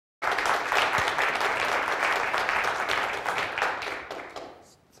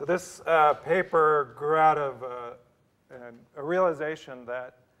So this paper grew out of a realization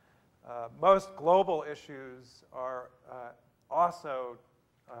that most global issues are also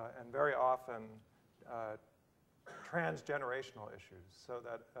and very often transgenerational issues. So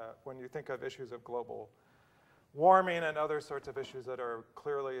that when you think of issues of global warming and other sorts of issues that are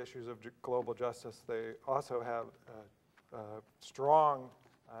clearly issues of global justice, they also have strong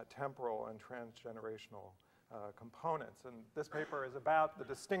temporal and transgenerational components. And this paper is about the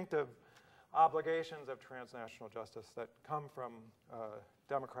distinctive obligations of transnational justice that come from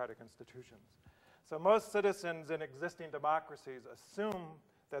democratic institutions. So most citizens in existing democracies assume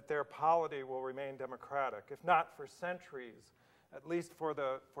that their polity will remain democratic, if not for centuries, at least for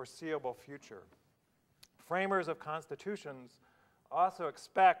the foreseeable future. Framers of constitutions also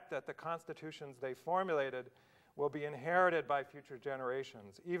expect that the constitutions they formulated will be inherited by future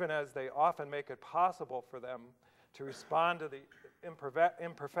generations, even as they often make it possible for them to respond to the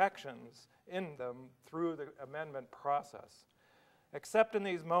imperfections in them through the amendment process. Except in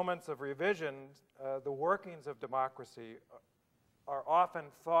these moments of revision, the workings of democracy are often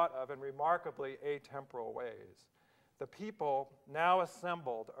thought of in remarkably atemporal ways. The people now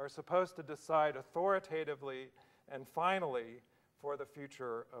assembled are supposed to decide authoritatively and finally for the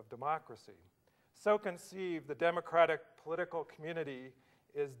future of democracy. So conceived, the democratic political community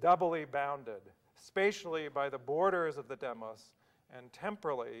is doubly bounded, spatially by the borders of the demos and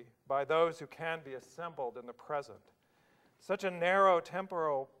temporally by those who can be assembled in the present. Such a narrow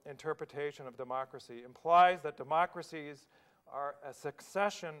temporal interpretation of democracy implies that democracies are a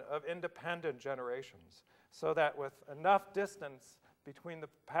succession of independent generations, so that with enough distance between the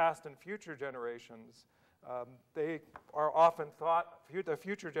past and future generations, they are often thought, the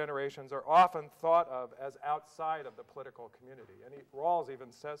future generations are often thought of as outside of the political community. And Rawls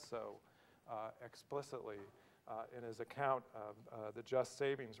even says so explicitly in his account of the just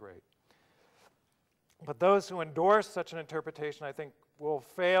savings rate. But those who endorse such an interpretation, I think, will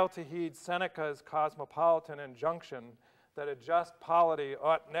fail to heed Seneca's cosmopolitan injunction that a just polity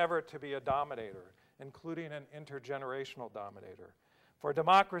ought never to be a dominator, including an intergenerational dominator. For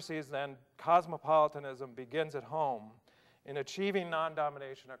democracies, then, cosmopolitanism begins at home in achieving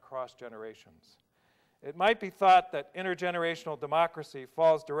non-domination across generations. It might be thought that intergenerational democracy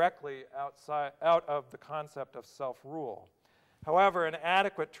falls directly out of the concept of self-rule. However, an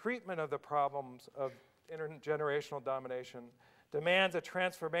adequate treatment of the problems of intergenerational domination demands a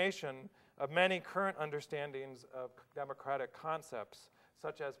transformation of many current understandings of democratic concepts,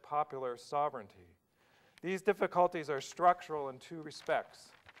 such as popular sovereignty. These difficulties are structural in two respects.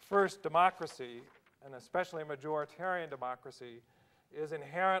 First, democracy, and especially majoritarian democracy, is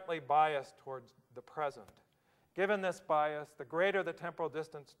inherently biased towards the present. Given this bias, the greater the temporal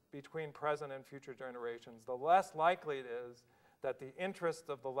distance between present and future generations, the less likely it is that the interests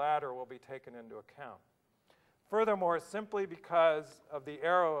of the latter will be taken into account. Furthermore, simply because of the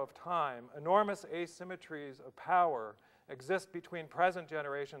arrow of time, enormous asymmetries of power exist between present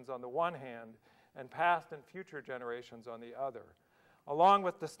generations on the one hand and past and future generations on the other. Along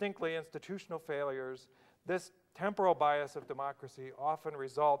with distinctly institutional failures, this temporal bias of democracy often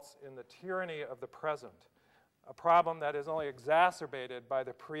results in the tyranny of the present, a problem that is only exacerbated by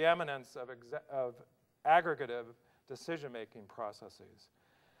the preeminence of aggregative decision-making processes.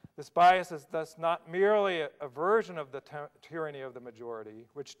 This bias is thus not merely a version of the tyranny of the majority,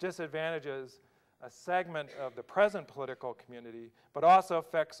 which disadvantages a segment of the present political community, but also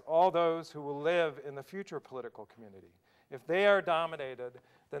affects all those who will live in the future political community. If they are dominated,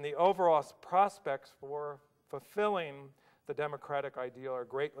 then the overall prospects for fulfilling the democratic ideal are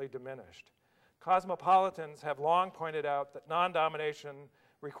greatly diminished. Cosmopolitans have long pointed out that non-domination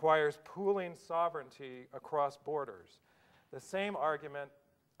requires pooling sovereignty across borders. The same argument,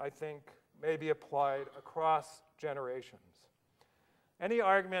 I think, may be applied across generations. Any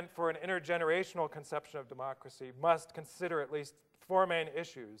argument for an intergenerational conception of democracy must consider at least four main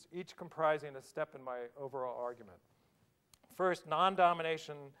issues, each comprising a step in my overall argument. First,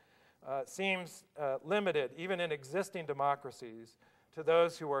 non-domination seems limited, even in existing democracies, to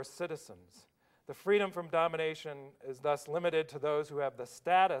those who are citizens. The freedom from domination is thus limited to those who have the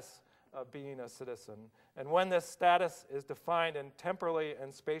status of being a citizen. And when this status is defined in temporally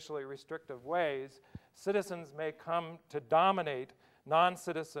and spatially restrictive ways, citizens may come to dominate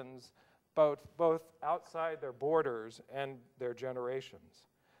non-citizens both outside their borders and their generations.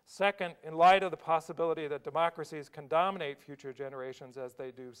 Second, in light of the possibility that democracies can dominate future generations as they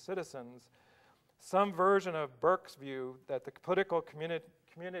do citizens, some version of Burke's view that the political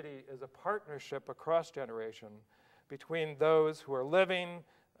community is a partnership across generation between those who are living,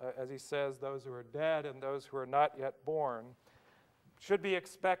 as he says, those who are dead, and those who are not yet born, should be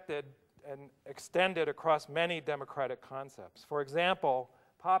expected and extended across many democratic concepts. For example,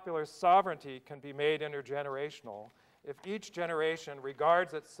 popular sovereignty can be made intergenerational if each generation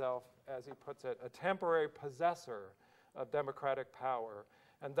regards itself, as he puts it, a temporary possessor of democratic power,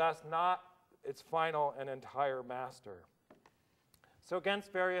 and thus not its final and entire master. So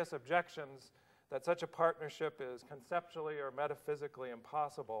against various objections that such a partnership is conceptually or metaphysically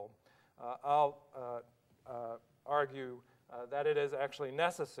impossible, I'll argue that it is actually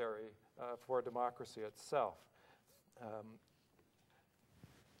necessary for democracy itself.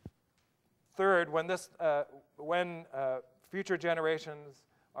 Third, when future generations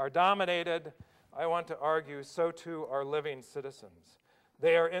are dominated, I want to argue so too are living citizens.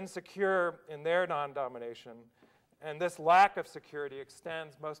 They are insecure in their non-domination, and this lack of security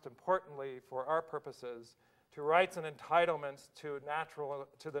extends most importantly for our purposes to rights and entitlements to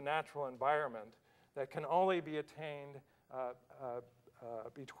the natural environment that can only be attained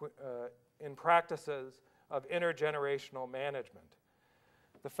in practices of intergenerational management.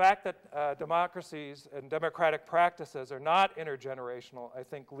 The fact that democracies and democratic practices are not intergenerational, I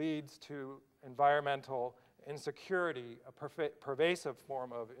think, leads to environmental insecurity, a pervasive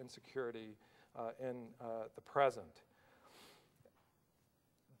form of insecurity in the present.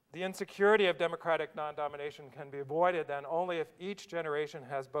 The insecurity of democratic non-domination can be avoided then only if each generation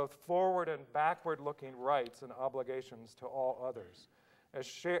has both forward and backward-looking rights and obligations to all others.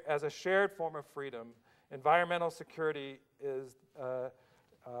 As a shared form of freedom, environmental security is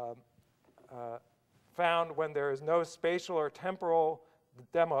found when there is no spatial or temporal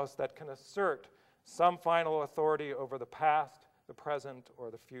demos that can assert some final authority over the past, the present,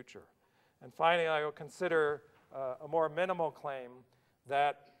 or the future. And finally, I will consider a more minimal claim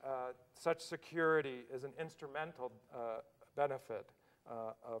that such security is an instrumental benefit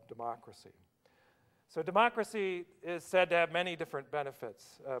of democracy. So democracy is said to have many different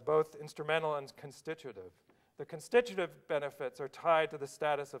benefits, both instrumental and constitutive. The constitutive benefits are tied to the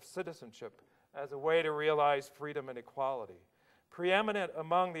status of citizenship as a way to realize freedom and equality. Preeminent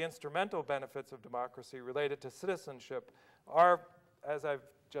among the instrumental benefits of democracy related to citizenship are, as I've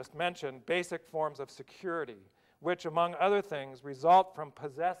just mentioned, basic forms of security, which, among other things, result from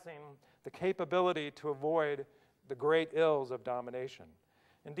possessing the capability to avoid the great ills of domination.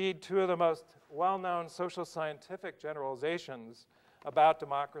 Indeed, two of the most well-known social scientific generalizations about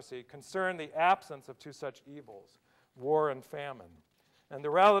democracy concern the absence of two such evils, war and famine. And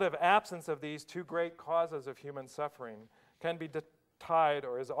the relative absence of these two great causes of human suffering can be tied,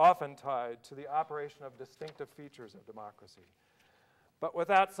 or is often tied, to the operation of distinctive features of democracy. But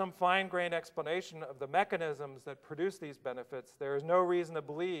without some fine-grained explanation of the mechanisms that produce these benefits, there is no reason to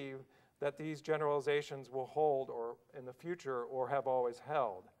believe that these generalizations will hold or in the future or have always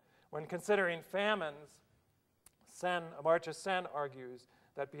held. When considering famines, Amartya Sen argues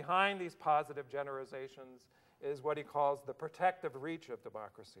that behind these positive generalizations is what he calls the protective reach of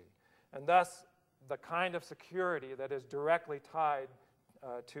democracy, and thus the kind of security that is directly tied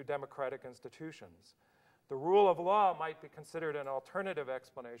to democratic institutions. The rule of law might be considered an alternative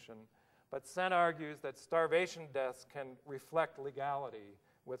explanation, but Sen argues that starvation deaths can reflect legality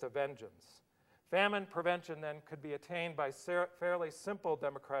with a vengeance. Famine prevention then could be attained by fairly simple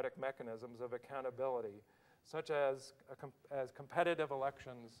democratic mechanisms of accountability, such as competitive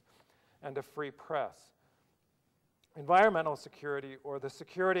elections and a free press. Environmental security, or the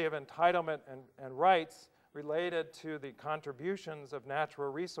security of entitlement and rights related to the contributions of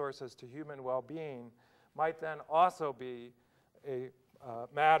natural resources to human well-being, might then also be a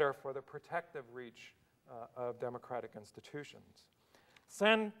matter for the protective reach of democratic institutions.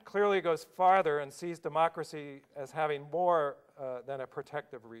 Sen clearly goes farther and sees democracy as having more than a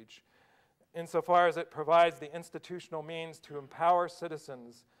protective reach, insofar as it provides the institutional means to empower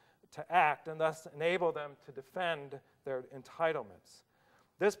citizens to act and thus enable them to defend their entitlements.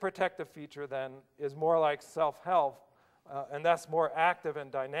 This protective feature then is more like self-help and thus more active and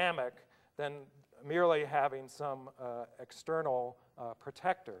dynamic than merely having some external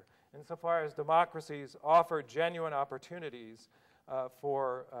protector, insofar as democracies offer genuine opportunities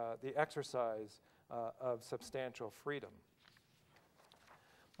for the exercise of substantial freedom.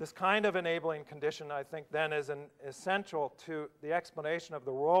 This kind of enabling condition, I think, then is essential to the explanation of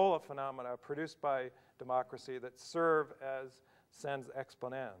the role of phenomena produced by democracy that serve as Sen's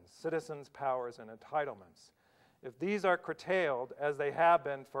exponens, citizens' powers and entitlements. If these are curtailed, as they have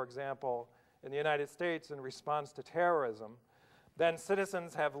been, for example, in the United States in response to terrorism, then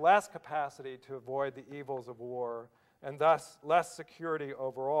citizens have less capacity to avoid the evils of war and thus less security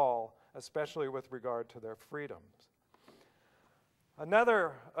overall, especially with regard to their freedoms.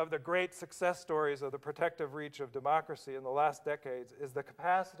 Another of the great success stories of the protective reach of democracy in the last decades is the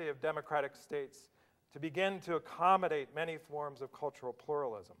capacity of democratic states to begin to accommodate many forms of cultural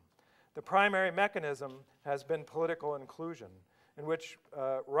pluralism. The primary mechanism has been political inclusion, in which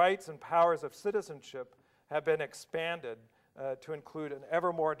rights and powers of citizenship have been expanded to include an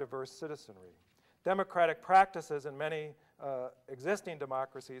ever more diverse citizenry. Democratic practices in many existing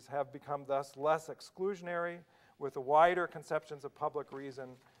democracies have become thus less exclusionary, with wider conceptions of public reason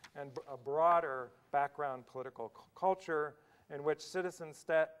and a broader background political culture in which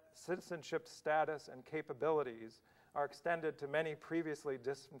citizenship status and capabilities are extended to many previously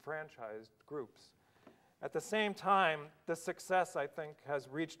disenfranchised groups. At the same time, this success, I think, has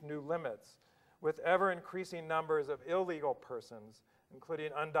reached new limits, with ever-increasing numbers of illegal persons, including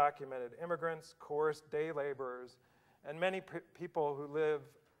undocumented immigrants, coerced day laborers, and many people who live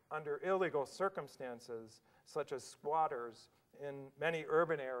under illegal circumstances, such as squatters in many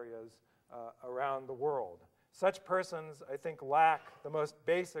urban areas around the world. Such persons, I think, lack the most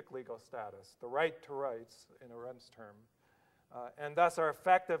basic legal status, the right to rights in Arendt's term, and thus are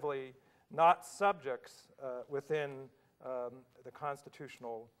effectively not subjects within the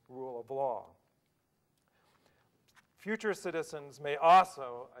constitutional rule of law. Future citizens may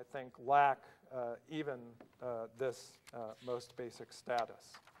also, I think, lack even this most basic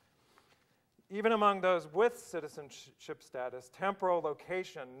status. Even among those with citizenship status, temporal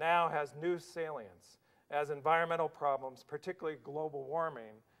location now has new salience, as environmental problems, particularly global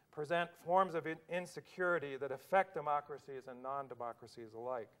warming, present forms of insecurity that affect democracies and non-democracies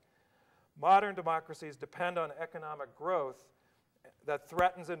alike. Modern democracies depend on economic growth that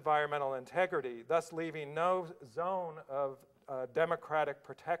threatens environmental integrity, thus leaving no zone of democratic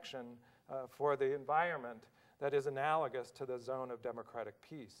protection for the environment that is analogous to the zone of democratic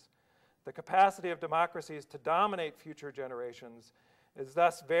peace. The capacity of democracies to dominate future generations is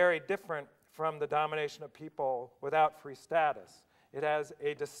thus very different from the domination of people without free status. It has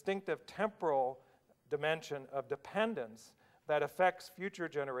a distinctive temporal dimension of dependence that affects future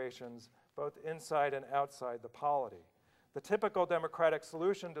generations both inside and outside the polity. The typical democratic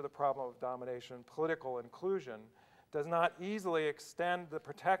solution to the problem of domination, political inclusion, does not easily extend the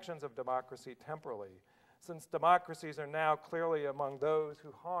protections of democracy temporally, since democracies are now clearly among those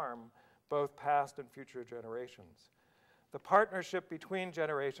who harm both past and future generations. The partnership between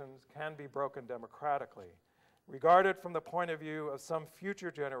generations can be broken democratically. Regarded from the point of view of some future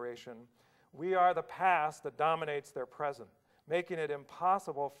generation, we are the past that dominates their present, making it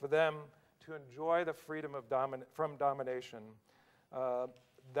impossible for them to enjoy the freedom of from domination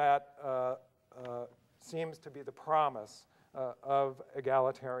that seems to be the promise of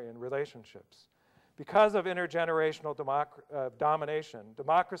egalitarian relationships. Because of intergenerational domination,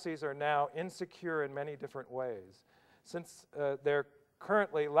 democracies are now insecure in many different ways, since they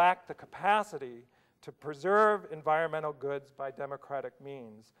currently lack the capacity to preserve environmental goods by democratic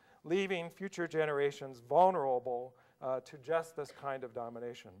means, leaving future generations vulnerable to just this kind of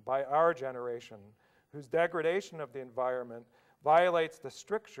domination by our generation, whose degradation of the environment violates the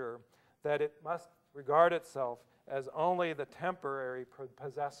stricture that it must regard itself as only the temporary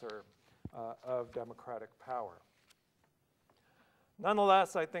possessor of democratic power.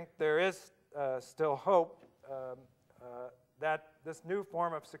 Nonetheless, I think there is still hope that this new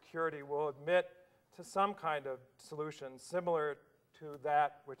form of security will admit to some kind of solution similar to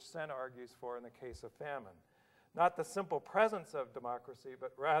that which Sen argues for in the case of famine. Not the simple presence of democracy,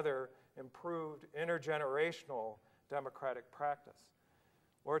 but rather improved intergenerational democratic practice.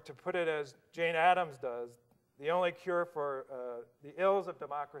 Or to put it as Jane Addams does, the only cure for the ills of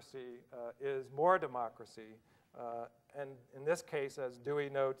democracy is more democracy. And in this case, as Dewey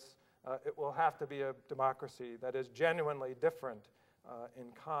notes, it will have to be a democracy that is genuinely different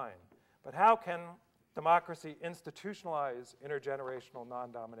in kind. But how can democracy institutionalize intergenerational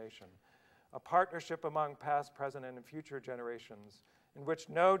non-domination? A partnership among past, present, and future generations in which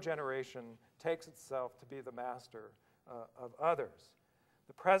no generation takes itself to be the master of others.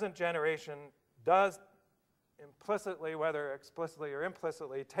 The present generation does implicitly, whether explicitly or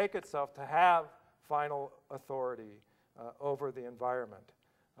implicitly, take itself to have final authority over the environment.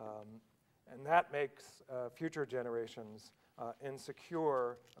 And that makes future generations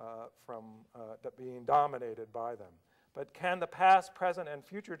insecure from being dominated by them. But can the past, present, and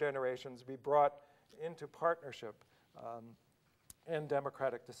future generations be brought into partnership in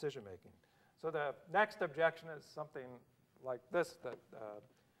democratic decision-making? So the next objection is something like this, that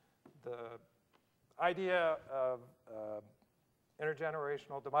the idea of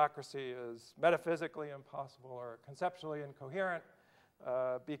intergenerational democracy is metaphysically impossible or conceptually incoherent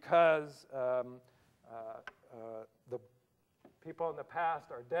because the people in the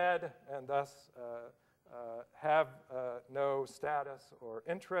past are dead and thus have no status or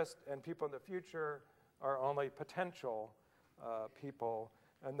interest, and people in the future are only potential people,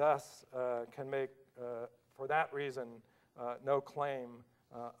 and thus can make, for that reason, no claim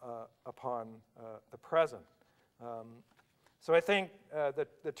upon the present. So I think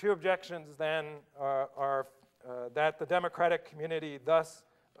the two objections then are that the democratic community thus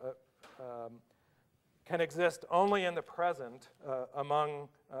can exist only in the present among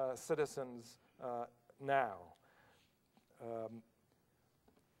citizens now.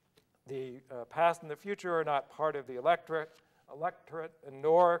 The past and the future are not part of the electorate, and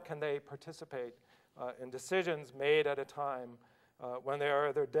nor can they participate in decisions made at a time when they are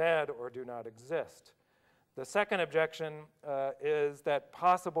either dead or do not exist. The second objection is that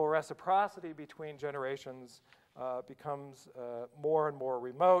possible reciprocity between generations becomes more and more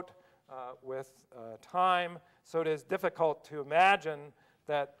remote with time, so it is difficult to imagine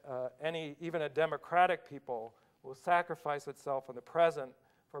that even a democratic people will sacrifice itself in the present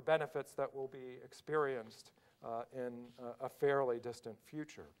for benefits that will be experienced in a fairly distant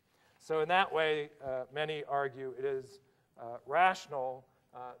future. So in that way, many argue it is rational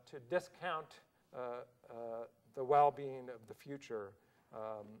to discount the well-being of the future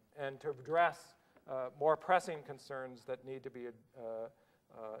and to address more pressing concerns that need to be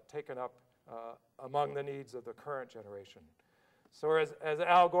taken up among the needs of the current generation. So as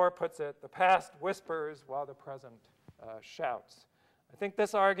Al Gore puts it, the past whispers while the present shouts. I think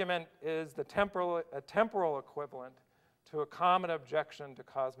this argument is a temporal equivalent to a common objection to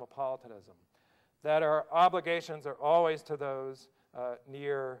cosmopolitanism, that our obligations are always to those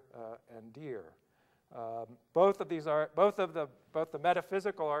near and dear. Both the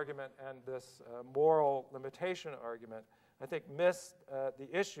metaphysical argument and this moral limitation argument, I think, miss the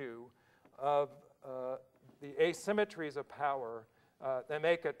issue of the asymmetries of power that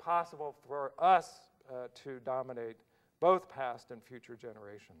make it possible for us to dominate both past and future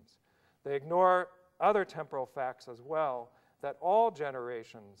generations. They ignore other temporal facts as well, that all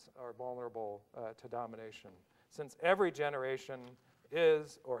generations are vulnerable to domination, since every generation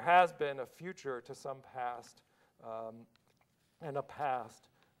is or has been a future to some past and a past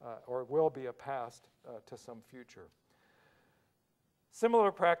or will be a past to some future.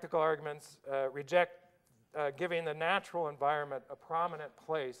 Similar practical arguments reject giving the natural environment a prominent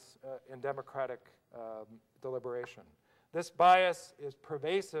place in democratic deliberation. This bias is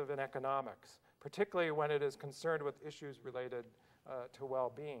pervasive in economics, particularly when it is concerned with issues related to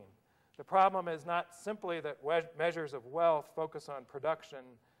well-being. The problem is not simply that measures of wealth focus on production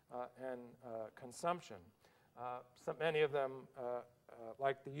and consumption. Many of them,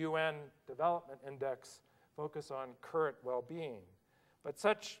 like the UN Development Index, focus on current well-being. But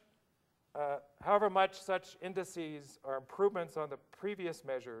however much such indices are improvements on the previous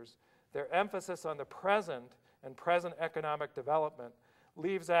measures, their emphasis on the present and present economic development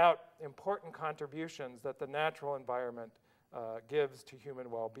leaves out important contributions that the natural environment gives to human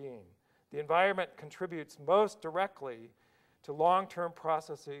well-being. The environment contributes most directly to long-term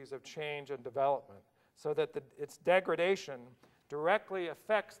processes of change and development, so that its degradation directly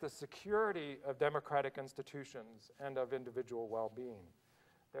affects the security of democratic institutions and of individual well-being.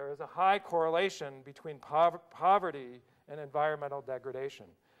 There is a high correlation between poverty and environmental degradation,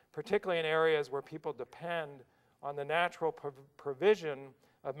 particularly in areas where people depend on the natural provision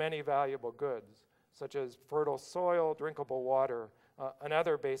of many valuable goods, such as fertile soil, drinkable water, and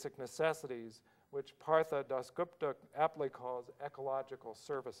other basic necessities, which Partha Dasgupta aptly calls ecological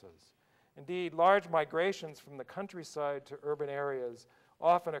services. Indeed, large migrations from the countryside to urban areas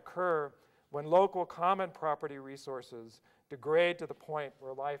often occur when local common property resources degrade to the point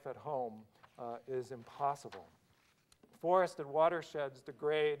where life at home is impossible. Forests and watersheds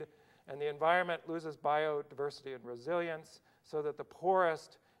degrade, and the environment loses biodiversity and resilience, so that the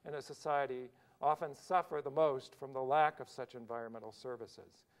poorest in a society often suffer the most from the lack of such environmental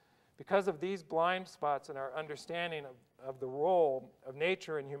services. Because of these blind spots in our understanding of the role of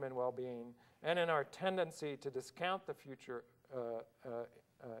nature in human well-being, and in our tendency to discount the future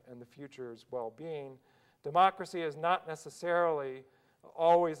and the future's well-being, democracy is not necessarily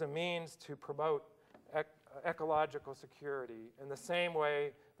always a means to promote ecological security in the same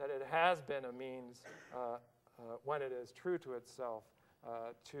way that it has been a means, when it is true to itself,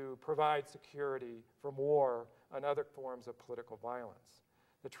 to provide security from war and other forms of political violence.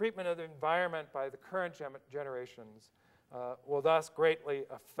 The treatment of the environment by the current generations will thus greatly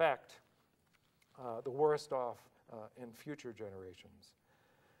affect the worst off in future generations.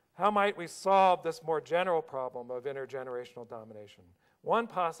 How might we solve this more general problem of intergenerational domination? One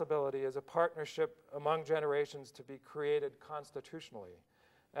possibility is a partnership among generations to be created constitutionally,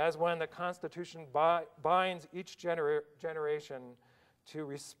 as when the Constitution binds each generation to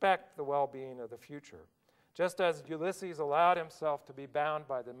respect the well-being of the future. Just as Ulysses allowed himself to be bound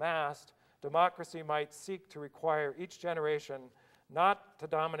by the mast, democracy might seek to require each generation not to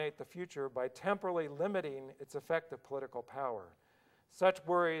dominate the future by temporally limiting its effective political power. Such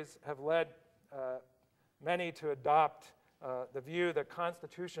worries have led many to adopt the view that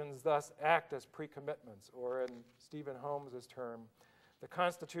constitutions thus act as pre-commitments, or in Stephen Holmes's term, the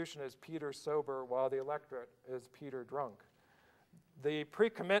Constitution is Peter sober while the electorate is Peter drunk. The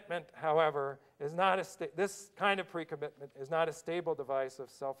pre-commitment, however, is not this kind of pre-commitment is not a stable device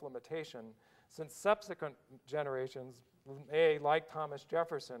of self-limitation, since subsequent generations may, like Thomas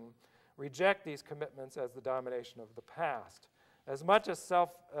Jefferson, reject these commitments as the domination of the past. As much as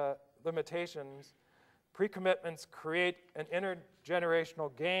self-limitations, pre-commitments create an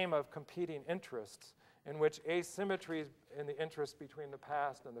intergenerational game of competing interests in which asymmetries in the interests between the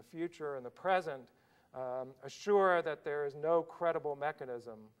past and the future and the present assure that there is no credible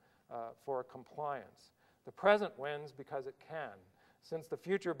mechanism for compliance. The present wins because it can, since the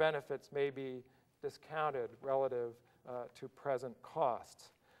future benefits may be discounted relative to present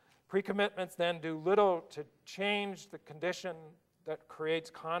costs. Pre-commitments then do little to change the condition that creates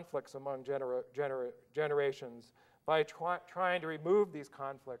conflicts among generations by trying to remove these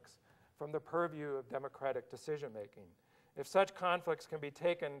conflicts from the purview of democratic decision-making. If such conflicts can be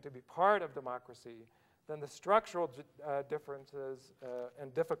taken to be part of democracy, then the structural differences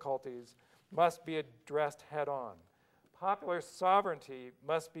and difficulties must be addressed head-on. Popular sovereignty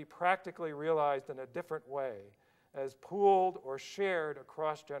must be practically realized in a different way, as pooled or shared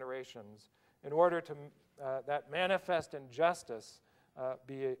across generations, in order to that manifest injustice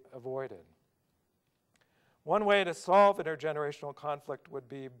be avoided. One way to solve intergenerational conflict would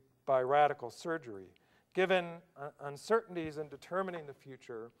be by radical surgery. Given uncertainties in determining the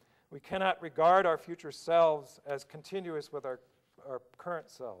future, we cannot regard our future selves as continuous with our current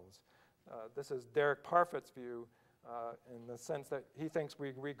selves. This is Derek Parfit's view in the sense that he thinks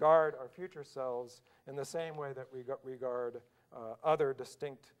we regard our future selves in the same way that we regard other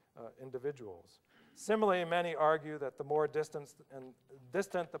distinct individuals. Similarly, many argue that the more distant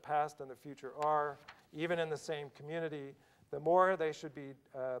the past and the future are, even in the same community, the more they should be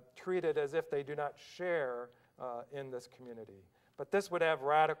treated as if they do not share in this community. But this would have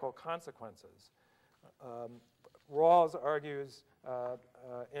radical consequences. Rawls argues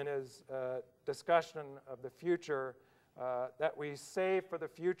in his discussion of the future that we save for the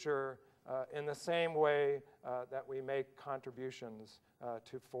future in the same way that we make contributions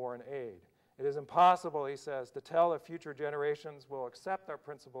to foreign aid. It is impossible, he says, to tell if future generations will accept our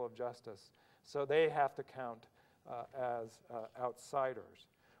principle of justice, so they have to count as outsiders.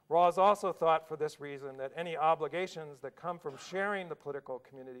 Rawls also thought for this reason that any obligations that come from sharing the political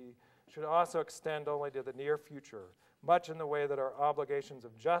community should also extend only to the near future, much in the way that our obligations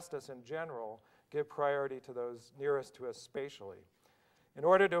of justice in general give priority to those nearest to us spatially. In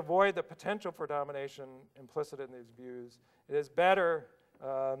order to avoid the potential for domination implicit in these views, it is better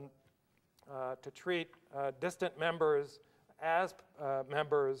to treat distant members as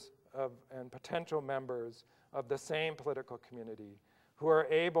members of and potential members of the same political community who are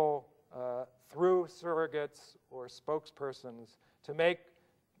able, through surrogates or spokespersons, to make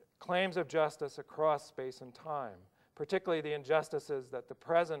claims of justice across space and time, particularly the injustices that the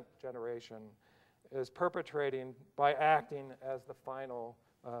present generation is perpetrating by acting as the final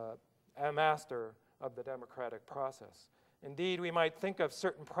master of the democratic process. Indeed, we might think of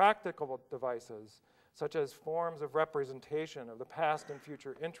certain practical devices, such as forms of representation of the past and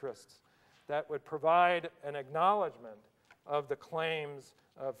future interests, that would provide an acknowledgement of the claims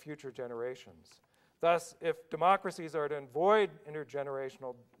of future generations. Thus, if democracies are to avoid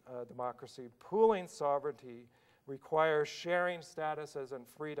intergenerational democracy, pooling sovereignty requires sharing statuses and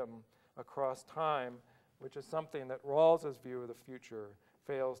freedom across time, which is something that Rawls's view of the future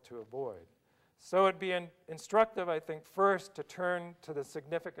fails to avoid. So it'd be instructive, I think, first to turn to the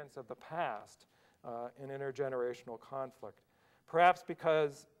significance of the past in intergenerational conflict, perhaps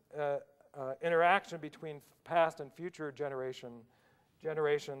because interaction between past and future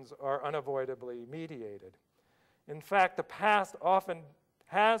generations are unavoidably mediated. In fact, the past often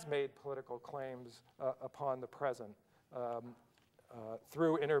has made political claims upon the present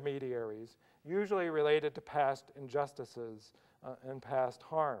through intermediaries, usually related to past injustices and past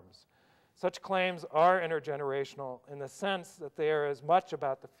harms. Such claims are intergenerational in the sense that they are as much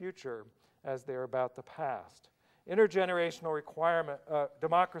about the future as they are about the past. Intergenerational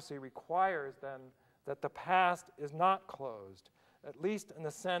democracy requires then that the past is not closed, at least in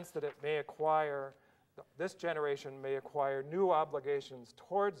the sense that it may acquire, this generation may acquire new obligations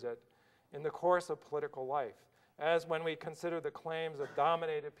towards it in the course of political life, as when we consider the claims of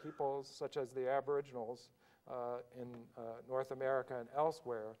dominated peoples such as the Aboriginals in North America and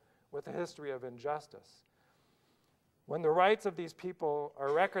elsewhere with a history of injustice. When the rights of these people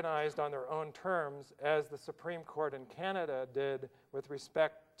are recognized on their own terms, as the Supreme Court in Canada did with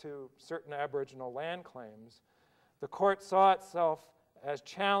respect to certain Aboriginal land claims, the court saw itself as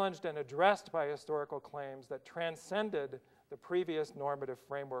challenged and addressed by historical claims that transcended the previous normative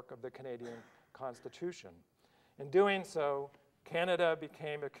framework of the Canadian Constitution. In doing so, Canada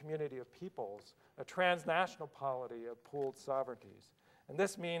became a community of peoples, a transnational polity of pooled sovereignties. And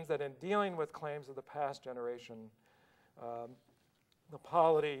this means that in dealing with claims of the past generation, the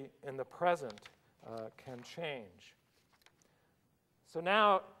polity in the present can change. So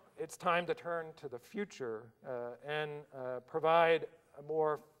now it's time to turn to the future and provide a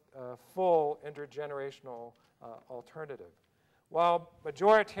more full intergenerational alternative. While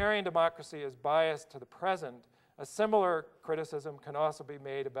majoritarian democracy is biased to the present, a similar criticism can also be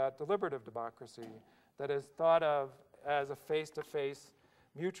made about deliberative democracy that is thought of as a face-to-face,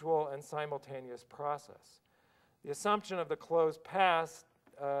 mutual, and simultaneous process. The assumption of the closed past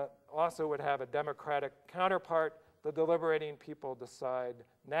also would have a democratic counterpart. The deliberating people decide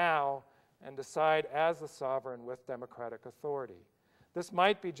now and decide as the sovereign with democratic authority. This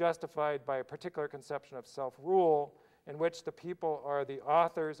might be justified by a particular conception of self-rule in which the people are the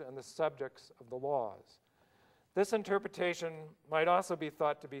authors and the subjects of the laws. This interpretation might also be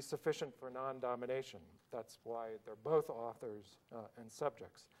thought to be sufficient for non-domination. That's why they're both authors and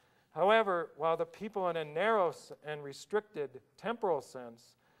subjects. However, while the people in a narrow and restricted temporal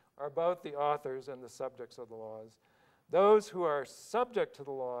sense are both the authors and the subjects of the laws, those who are subject to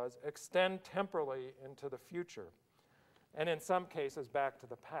the laws extend temporally into the future, and in some cases back to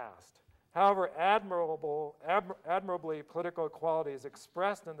the past. However, admirably, political equality is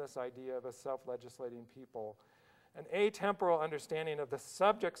expressed in this idea of a self-legislating people. An atemporal understanding of the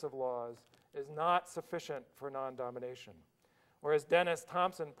subjects of laws is not sufficient for non-domination. Or as Dennis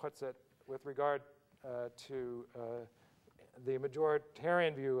Thompson puts it with regard to the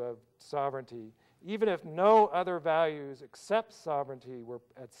majoritarian view of sovereignty, even if no other values except sovereignty were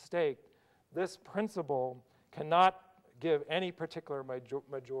at stake, this principle cannot give any particular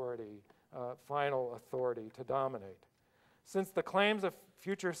majority final authority to dominate. Since the claims of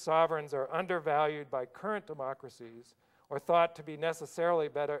future sovereigns are undervalued by current democracies or thought to be necessarily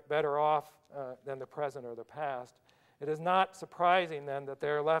better off than the present or the past, it is not surprising then that they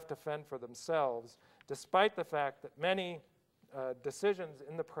are left to fend for themselves, despite the fact that many decisions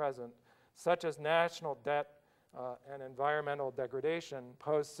in the present, such as national debt and environmental degradation,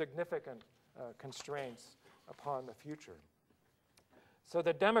 pose significant constraints upon the future. So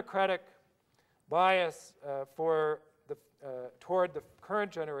the democratic bias toward the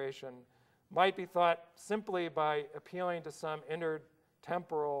current generation might be thought simply by appealing to some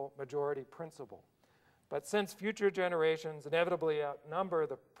intertemporal majority principle. But since future generations inevitably outnumber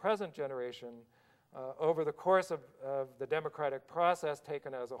the present generation over the course of the democratic process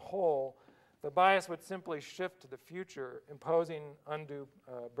taken as a whole, the bias would simply shift to the future, imposing undue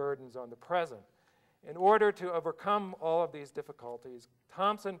burdens on the present. In order to overcome all of these difficulties,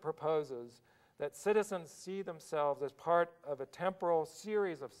 Thompson proposes that citizens see themselves as part of a temporal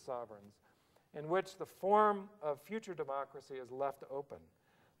series of sovereigns in which the form of future democracy is left open.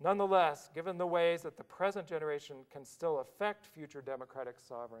 Nonetheless, given the ways that the present generation can still affect future democratic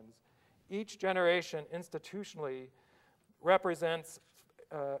sovereigns, each generation institutionally represents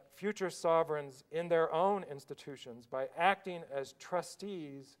future sovereigns in their own institutions by acting as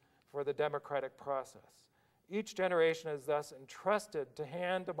trustees for the democratic process. Each generation is thus entrusted to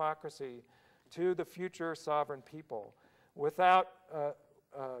hand democracy to the future sovereign people without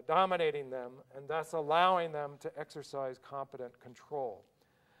dominating them and thus allowing them to exercise competent control.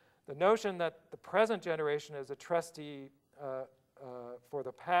 The notion that the present generation is a trustee for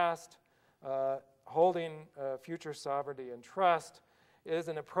the past, holding future sovereignty in trust, is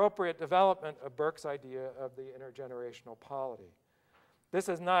an appropriate development of Burke's idea of the intergenerational polity. This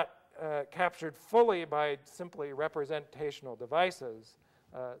is not captured fully by simply representational devices,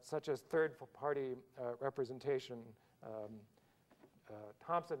 such as third-party representation.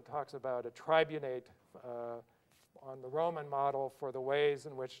 Thompson talks about a tribunate on the Roman model for the ways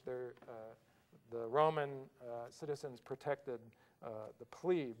in which the Roman citizens protected the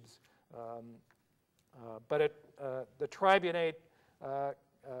plebes. But the tribunate, I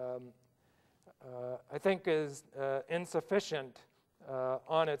think, is insufficient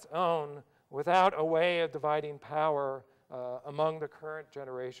on its own without a way of dividing power among the current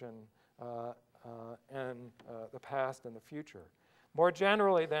generation and the past and the future. More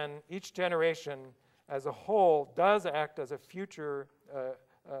generally, then, each generation as a whole does act as a future,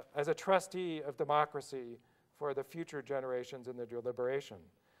 as a trustee of democracy for the future generations in the deliberation.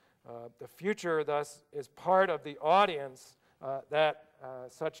 The future, thus, is part of the audience that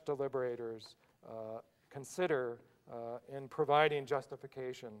such deliberators consider in providing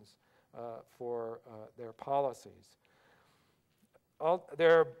justifications for their policies.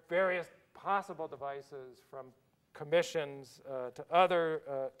 There are various possible devices, from commissions to other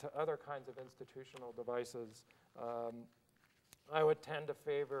kinds of institutional devices. I would tend to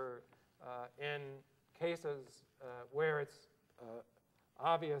favor, in cases where it's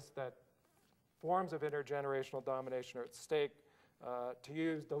obvious that forms of intergenerational domination are at stake, to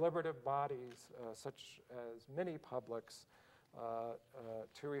use deliberative bodies such as mini-publics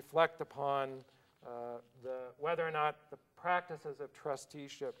to reflect upon whether or not the practices of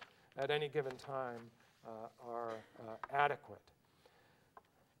trusteeship at any given time are adequate.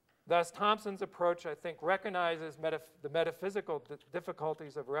 Thus, Thompson's approach, I think, recognizes the metaphysical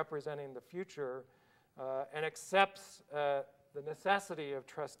difficulties of representing the future and accepts the necessity of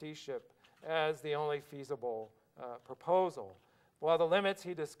trusteeship as the only feasible proposal, while the limits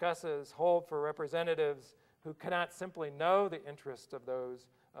he discusses hold for representatives who cannot simply know the interests of those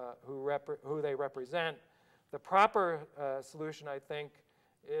who they represent. The proper solution, I think,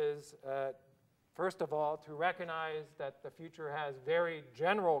 is first of all to recognize that the future has very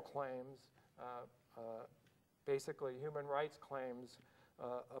general claims, basically human rights claims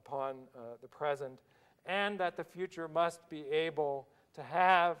upon the present, and that the future must be able to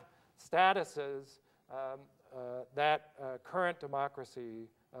have statuses that current democracy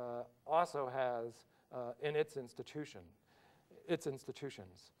also has in its institutions.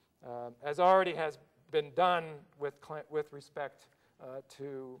 As already has been done with respect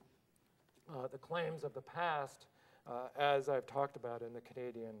to the claims of the past, as I've talked about in the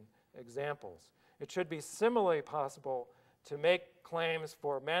Canadian examples. It should be similarly possible to make claims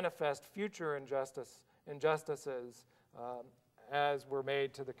for manifest future injustices as were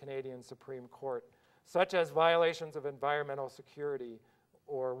made to the Canadian Supreme Court, such as violations of environmental security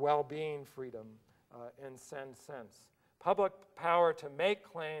or well-being freedom in some sense. Public power to make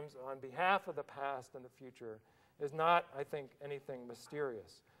claims on behalf of the past and the future is not, I think, anything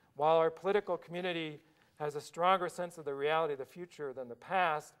mysterious. While our political community has a stronger sense of the reality of the future than the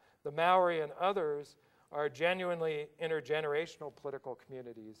past, the Maori and others are genuinely intergenerational political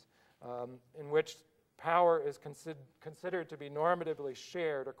communities in which power is considered to be normatively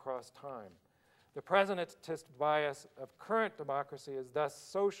shared across time. The presentist bias of current democracy is thus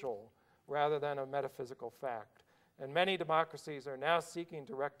social rather than a metaphysical fact, and many democracies are now seeking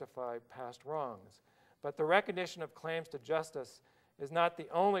to rectify past wrongs. But the recognition of claims to justice is not the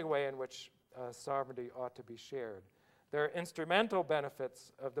only way in which sovereignty ought to be shared. There are instrumental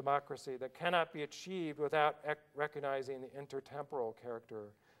benefits of democracy that cannot be achieved without recognizing the intertemporal character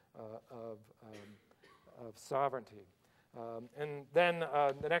of sovereignty. And then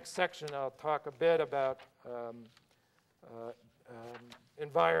the next section, I'll talk a bit about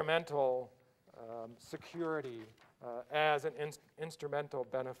environmental security as an instrumental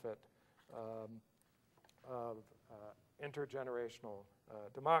benefit of intergenerational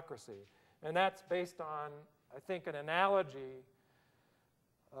democracy. And that's based on, I think, an analogy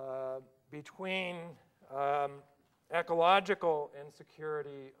between ecological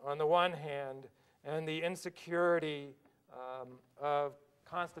insecurity on the one hand and the insecurity of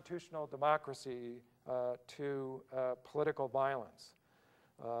constitutional democracy to political violence.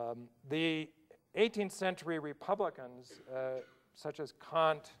 The 18th century Republicans, such as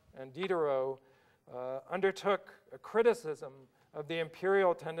Kant and Diderot, undertook a criticism of the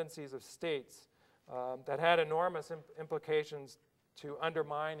imperial tendencies of states that had enormous implications to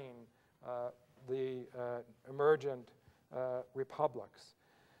undermining the emergent republics.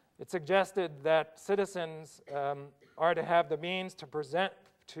 It suggested that citizens are to have the means to prevent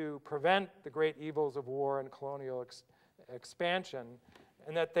the great evils of war and colonial expansion,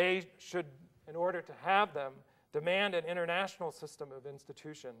 and that they should, in order to have them, demand an international system of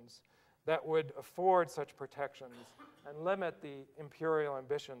institutions that would afford such protections and limit the imperial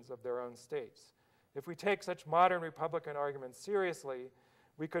ambitions of their own states. If we take such modern Republican arguments seriously,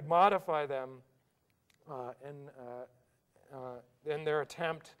 we could modify them in their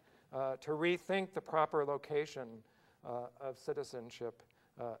attempt to rethink the proper location of citizenship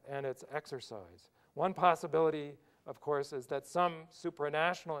and its exercise. One possibility, of course, is that some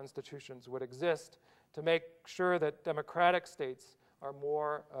supranational institutions would exist to make sure that democratic states are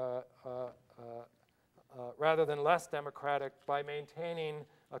more rather than less democratic by maintaining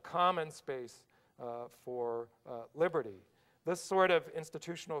a common space for liberty. This sort of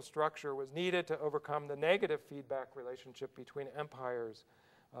institutional structure was needed to overcome the negative feedback relationship between empires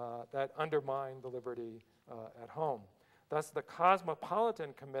that undermined the liberty at home. Thus, the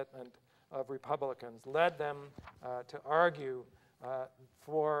cosmopolitan commitment of Republicans led them to argue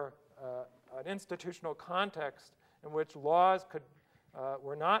for an institutional context in which laws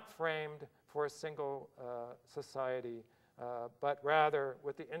were not framed for a single society, but rather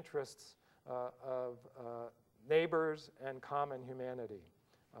with the interests of neighbors and common humanity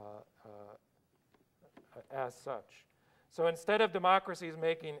as such. So instead of democracies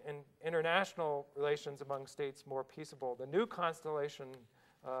making international relations among states more peaceable, the new constellation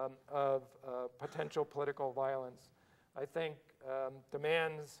of potential political violence, I think,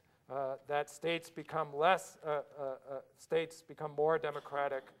 demands that states become more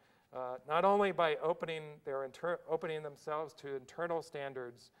democratic, not only by opening themselves to internal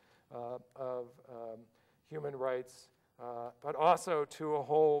standards of human rights, but also to a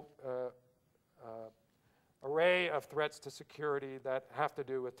whole array of threats to security that have to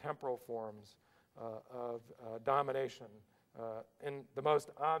do with temporal forms of domination, and the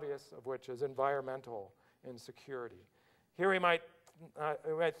most obvious of which is environmental insecurity. Here we might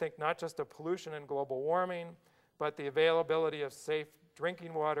think not just of pollution and global warming, but the availability of safe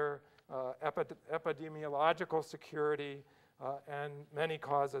drinking water, epidemiological security, and many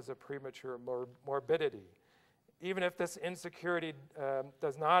causes of premature morbidity. Even if this insecurity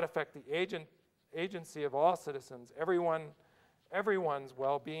does not affect the agency of all citizens, everyone's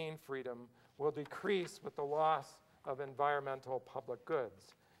well-being freedom will decrease with the loss of environmental public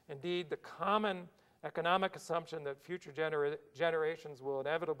goods. Indeed, the common economic assumption that future generations will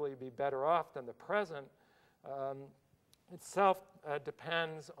inevitably be better off than the present itself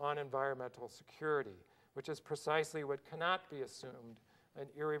depends on environmental security, which is precisely what cannot be assumed in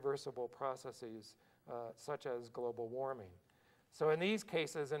irreversible processes such as global warming. So in these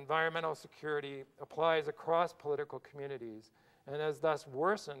cases, environmental security applies across political communities and has thus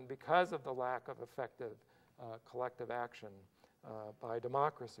worsened because of the lack of effective collective action by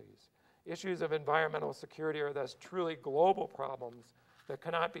democracies. Issues of environmental security are thus truly global problems that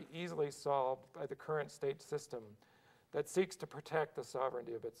cannot be easily solved by the current state system that seeks to protect the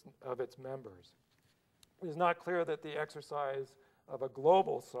sovereignty of its members. It is not clear that the exercise of a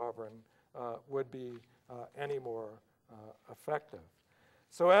global sovereign would be any more effective.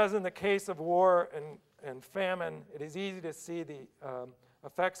 So as in the case of war and famine, it is easy to see the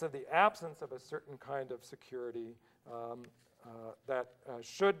effects of the absence of a certain kind of security that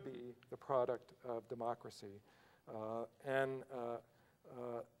should be the product of democracy.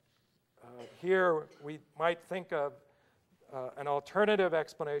 Here we might think of an alternative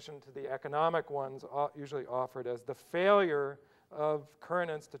explanation to the economic ones usually offered as the failure of current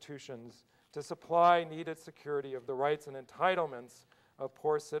institutions to supply needed security of the rights and entitlements of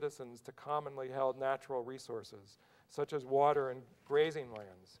poor citizens to commonly held natural resources, such as water and grazing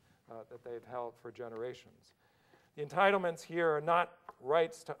lands that they've held for generations. The entitlements here are not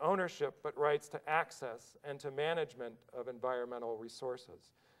rights to ownership, but rights to access and to management of environmental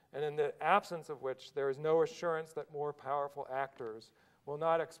resources, and in the absence of which there is no assurance that more powerful actors will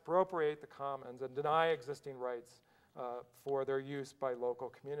not expropriate the commons and deny existing rights for their use by local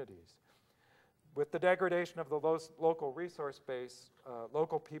communities. With the degradation of the local resource base,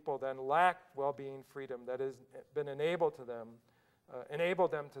 local people then lack well-being freedom that has been enabled them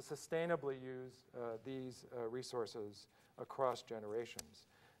to sustainably use these resources across generations.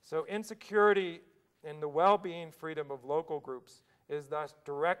 So insecurity in the well-being freedom of local groups is thus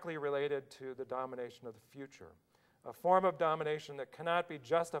directly related to the domination of the future, a form of domination that cannot be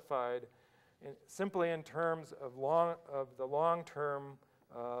justified simply in terms of the long-term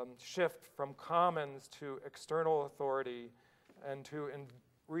shift from commons to external authority and to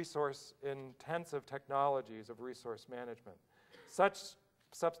resource-intensive technologies of resource management. Such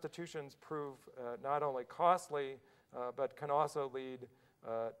substitutions prove not only costly, but can also lead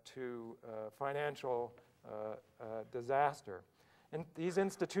to financial disaster. And these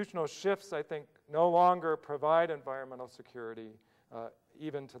institutional shifts, I think, no longer provide environmental security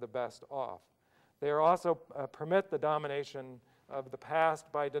even to the best off. They are also permit the domination of the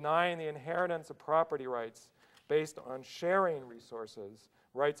past by denying the inheritance of property rights based on sharing resources,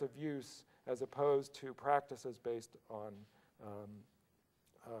 rights of use, as opposed to practices based on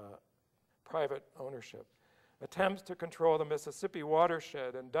private ownership. Attempts to control the Mississippi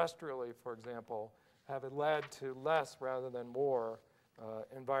watershed industrially, for example, have led to less rather than more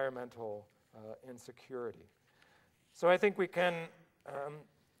environmental insecurity. So I think we can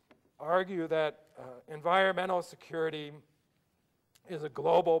argue that environmental security is a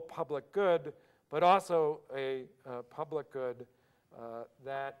global public good, but also a public good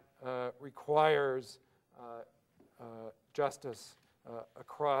that requires justice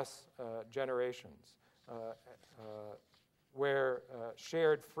across generations, where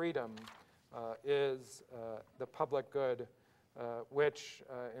shared freedom is the public good, which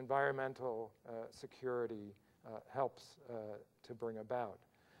environmental security helps to bring about.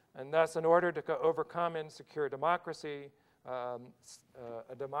 And thus, in order to overcome insecure democracy, a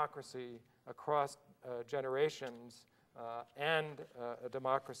democracy across generations, and a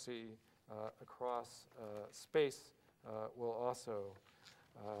democracy across space will also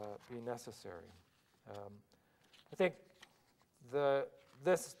be necessary. I think the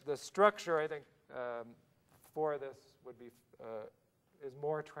structure, I think, for this would be is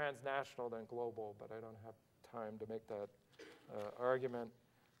more transnational than global, but I don't have time to make that argument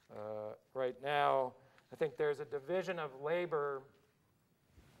right now. I think there's a division of labor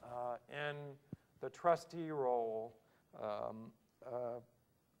in the trustee role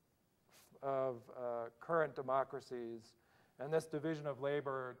of current democracies, and this division of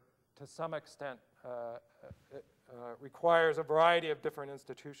labor, to some extent, requires a variety of different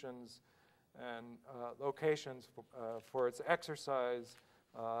institutions and locations for its exercise,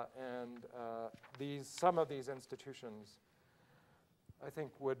 and some of these institutions, I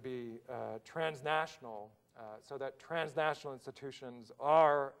think, would be transnational, so that transnational institutions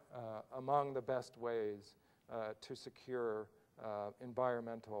are among the best ways to secure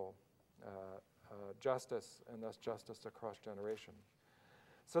environmental justice, and thus justice across generation.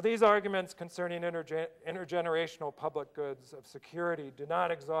 So these arguments concerning intergenerational public goods of security do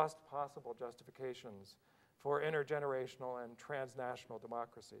not exhaust possible justifications for intergenerational and transnational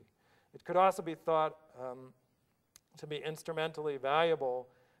democracy. It could also be thought to be instrumentally valuable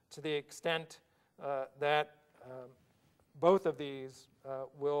to the extent that both of these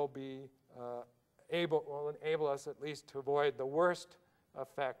will enable us at least to avoid the worst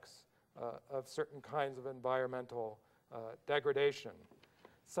effects of certain kinds of environmental degradation.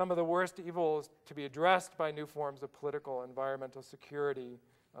 Some of the worst evils to be addressed by new forms of political environmental security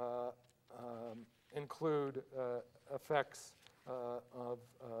include effects of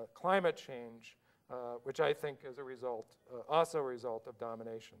climate change, which I think is also a result of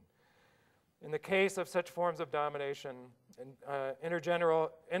domination. In the case of such forms of domination,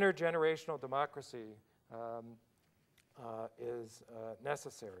 intergenerational democracy is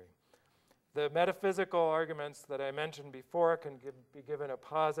necessary. The metaphysical arguments that I mentioned before can be given a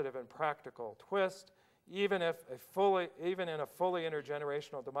positive and practical twist. Even in a fully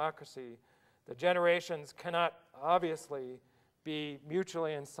intergenerational democracy, the generations cannot obviously be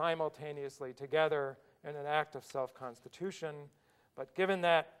mutually and simultaneously together in an act of self-constitution. But given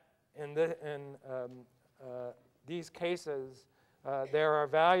that in these cases, there are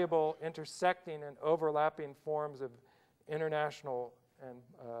valuable intersecting and overlapping forms of international and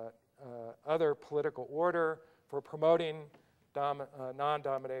other political order for promoting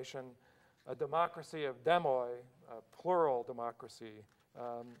non-domination, a democracy of demoi, a plural democracy,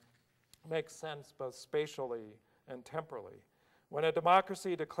 makes sense both spatially and temporally. When a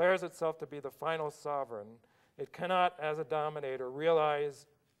democracy declares itself to be the final sovereign, it cannot, as a dominator, realize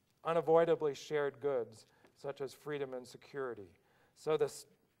unavoidably shared goods, such as freedom and security. So the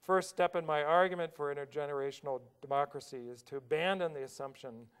first step in my argument for intergenerational democracy is to abandon the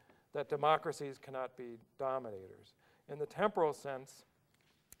assumption that democracies cannot be dominators. In the temporal sense,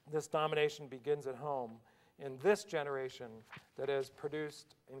 this domination begins at home in this generation that has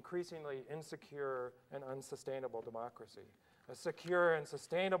produced increasingly insecure and unsustainable democracy. A secure and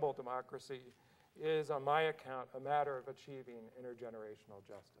sustainable democracy is, on my account, a matter of achieving intergenerational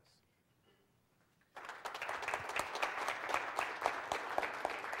justice.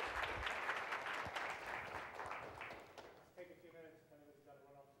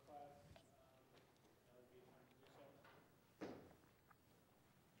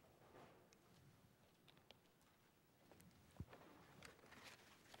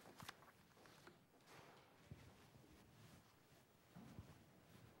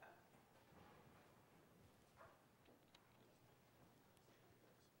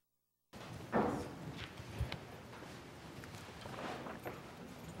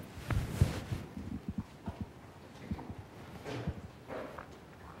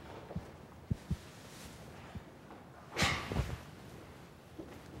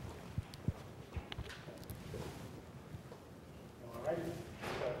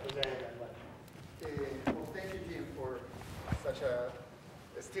 Well, thank you, Jim, for such a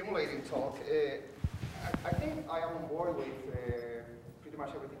stimulating talk. I think I am on board with pretty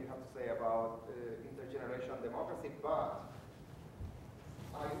much everything you have to say about intergenerational democracy, but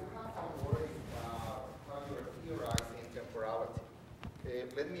I do have some worries about how you are theorizing temporality.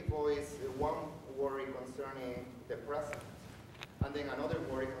 Let me voice one worry concerning the present, and then another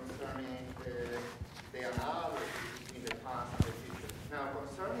worry concerning the analogy between the past and the future. Now,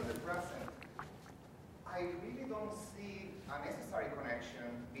 concerning the present, I really don't see a necessary connection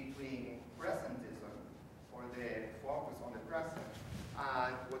between presentism, or the focus on the present,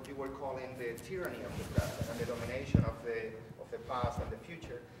 and what you were calling the tyranny of the present and the domination of the past and the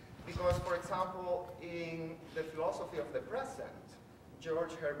future. Because, for example, in the philosophy of the present,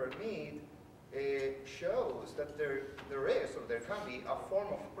 George Herbert Mead shows that there is, or there can be, a form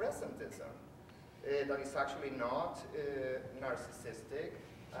of presentism that is actually not narcissistic,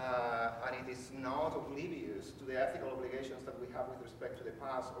 and it is not oblivious to the ethical obligations that we have with respect to the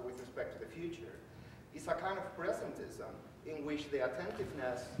past or with respect to the future. It's a kind of presentism in which the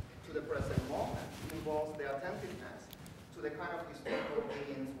attentiveness to the present moment involves the attentiveness to the kind of historical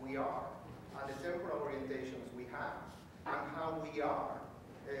beings we are, and the temporal orientations we have, and how we are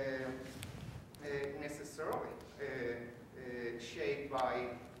necessarily shaped by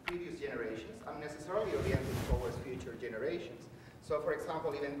previous generations and necessarily oriented towards future generations. So, for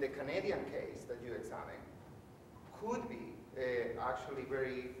example, even the Canadian case that you examined could be actually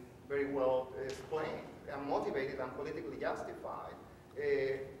very, very well explained and motivated and politically justified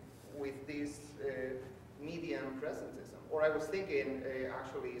with this medium presentism. Or I was thinking,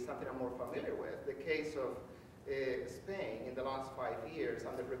 actually, something I'm more familiar with, the case of Spain in the last 5 years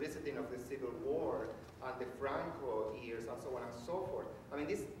and the revisiting of the Civil War and the Franco years and so on and so forth. I mean,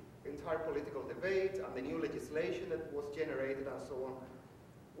 this entire political debate and the new legislation that was generated and so on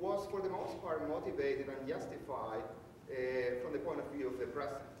was, for the most part, motivated and justified from the point of view of the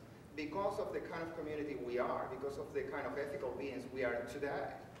present. Because of the kind of community we are, because of the kind of ethical beings we are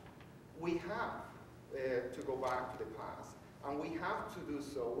today, we have to go back to the past. And we have to do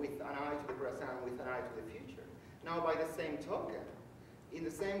so with an eye to the present and with an eye to the future. Now, by the same token, in the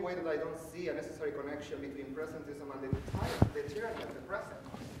same way that I don't see a necessary connection between presentism and the tyranny of the present,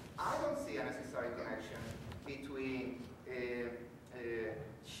 I don't see a necessary connection between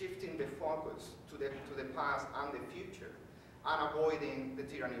shifting the focus to the past and the future and avoiding the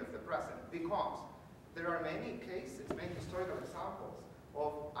tyranny of the present, because there are many cases, many historical examples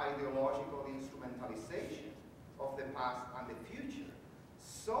of ideological instrumentalization of the past and the future,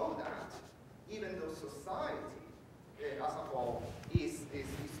 so that even though society as a whole is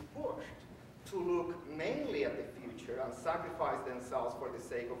pushed to look mainly at the future and sacrifice themselves for the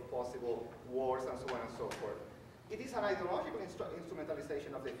sake of possible wars and so on and so forth, it is an ideological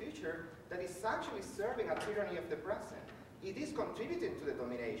instrumentalization of the future that is actually serving a tyranny of the present. It is contributing to the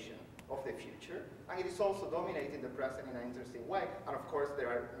domination of the future, and it is also dominating the present in an interesting way. And of course, there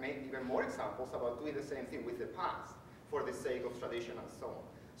are even more examples about doing the same thing with the past for the sake of tradition and so on.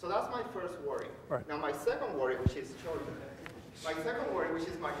 So that's my first worry. Right. Now, my second worry, which is shorter,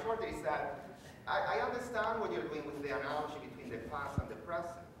 is that I understand what you're doing with the analogy between the past and the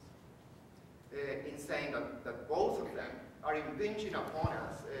present, in saying that both of them are impinging upon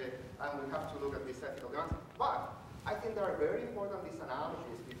us, and we have to look at these ethical demands. But I think there are very important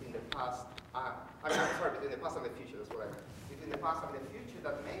disanalogies between the past, between the past and the future, that's what I meant. Between the past and the future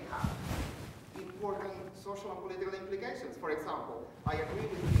that may have important social and political implications. For example, I agree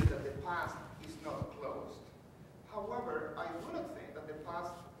with you that the past is not closed. However, I do not think that the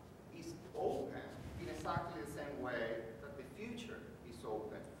past is open in exactly the same way that the future is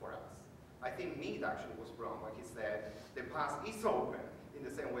open for us. I think Mead actually was wrong when he said the past is open in the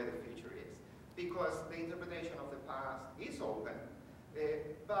same way the future is, because the interpretation of the past is open,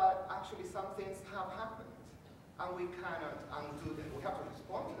 but actually some things have happened, and we cannot undo them. We have to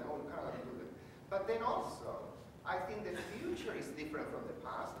respond to them, or we cannot undo them. But then also, I think the future is different from the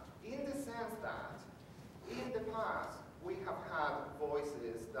past, in the sense that in the past, we have had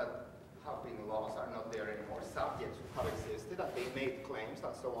voices that have been lost, are not there anymore, subjects who have existed, and they made claims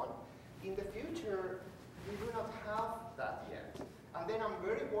and so on. In the future, we do not have that yet. And then I'm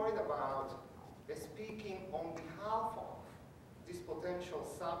very worried about speaking on behalf of these potential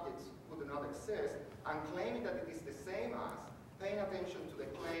subjects who do not exist, and claiming that it is the same as paying attention to the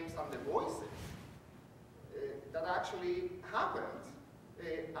claims and the voices that actually happened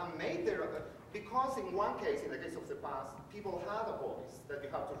and made their, because in one case, in the case of the past, people had a voice that you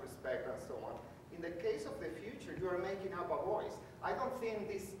have to respect and so on. In the case of the future, you are making up a voice. I don't think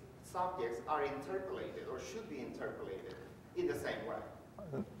these subjects are interpolated or should be interpolated in the same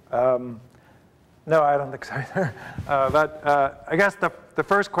way. No, I don't think so either. But I guess the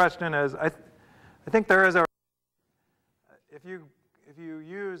first question is, I think there is a, if you if you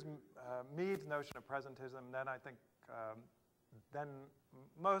use Mead's notion of presentism, then I think then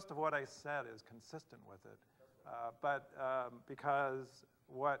most of what I said is consistent with it. Because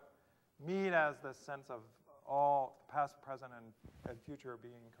what Mead has this sense of all past, present, and future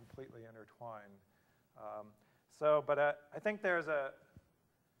being completely intertwined. But I think there's a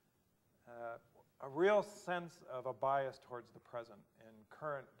real sense of a bias towards the present in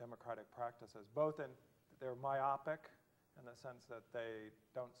current democratic practices, both in they're myopic in the sense that they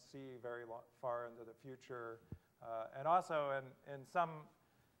don't see very far into the future, and also in some,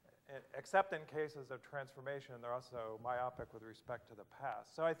 except in cases of transformation, they're also myopic with respect to the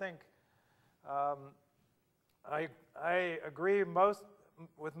past. So I think I agree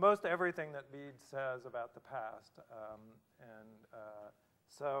with most everything that Mead says about the past.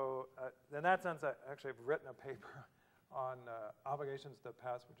 So in that sense, I actually have written a paper on obligations to the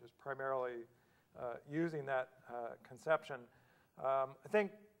past, which is primarily using that conception. I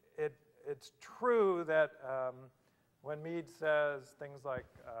think it's true that when Mead says things like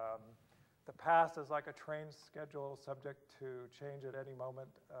the past is like a train schedule subject to change at any moment,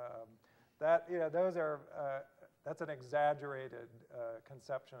 those are that's an exaggerated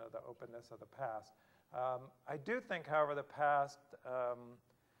conception of the openness of the past. I do think, however, the past.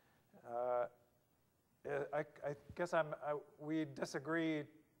 I guess we disagree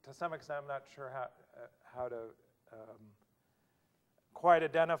to some extent. I'm not sure how to quite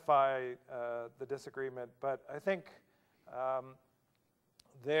identify the disagreement, but I think I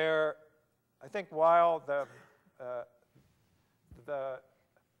think while I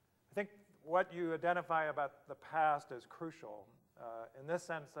think what you identify about the past is crucial. In this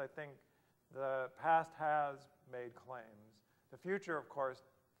sense, I think the past has made claims. The future, of course,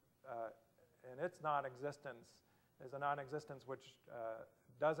 in its non-existence, is a non-existence which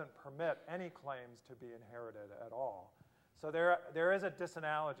doesn't permit any claims to be inherited at all. So there is a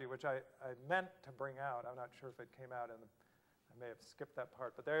disanalogy, which I meant to bring out. I'm not sure if it came out I may have skipped that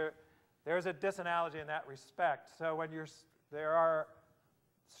part, but there's a disanalogy in that respect. So when there are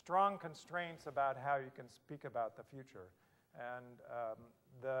strong constraints about how you can speak about the future, and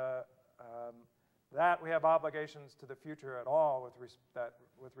that we have obligations to the future at all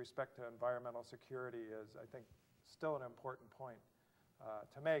with respect to environmental security is, I think, still an important point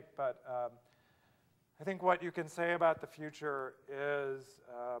to make. But I think what you can say about the future is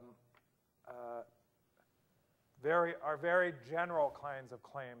very general kinds of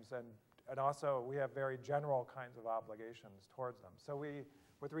claims, and also we have very general kinds of obligations towards them. So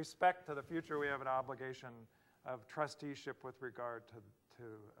with respect to the future, we have an obligation of trusteeship with regard to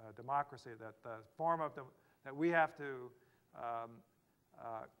democracy, that the form of that we have to,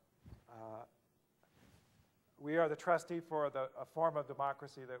 we are the trustee for a form of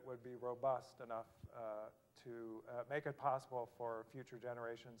democracy that would be robust enough to make it possible for future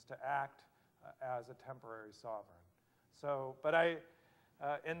generations to act as a temporary sovereign. So, but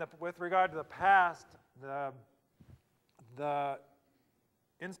with regard to the past, the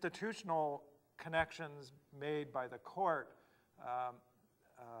institutional connections made by the court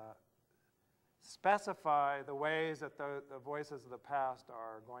specify the ways that the voices of the past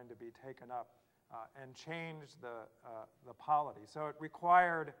are going to be taken up and change the polity. So it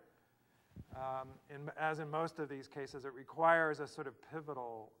required, as in most of these cases, it requires a sort of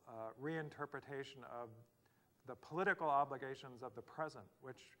pivotal reinterpretation of the political obligations of the present,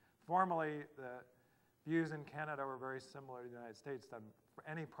 which formally the views in Canada were very similar to the United States, that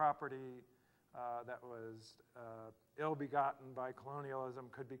any property that was ill-begotten by colonialism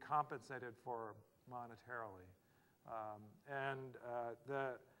could be compensated for monetarily. And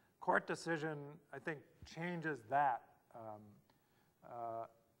the court decision, I think, changes that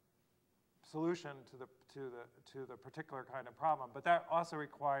solution to the particular kind of problem. But that also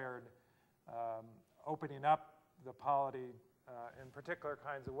required opening up the polity in particular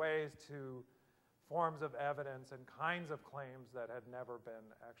kinds of ways to forms of evidence and kinds of claims that had never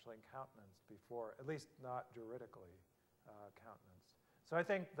been actually countenanced before, at least not juridically countenanced. So I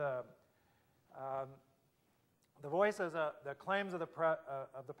think the voices, the claims of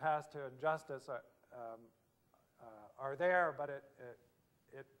the past to injustice are there, but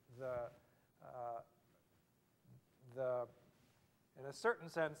in a certain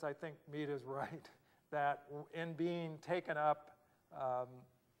sense, I think Mead is right that in being taken up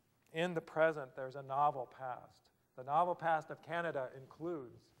in the present, there's a novel past. The novel past of Canada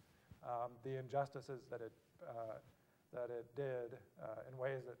includes the injustices that it did in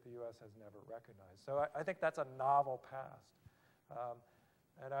ways that the U.S. has never recognized. So I think that's a novel past.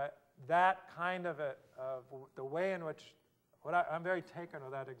 And that kind of the way in which I'm very taken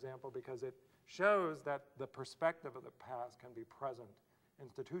with that example because it shows that the perspective of the past can be present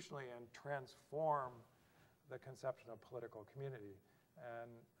institutionally and transform the conception of political community.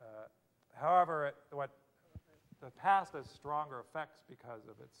 And however, the past has stronger effects because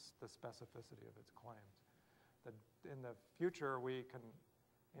of the specificity of its claims. In the future, we can,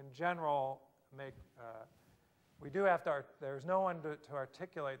 in general, make, we do have to, there's no one to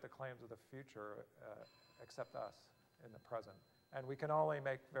articulate the claims of the future except us in the present. And we can only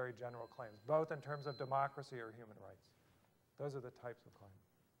make very general claims, both in terms of democracy or human rights. Those are the types of claims.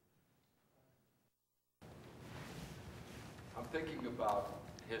 I'm thinking about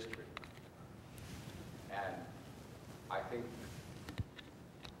history, and I think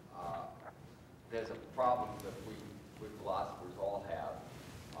there's a problem that we philosophers all have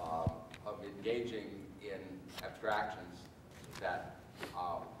of engaging in abstractions that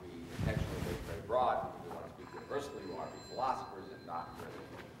we intentionally make very broad because we want to speak universally, we want to be philosophers and not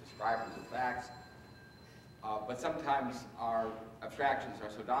describers of facts. But sometimes our abstractions are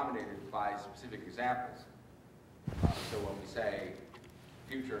so dominated by specific examples. So when we say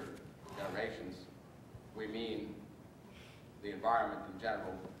future generations, we mean the environment in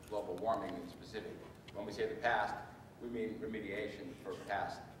general, global warming in specific. When we say the past, we mean remediation for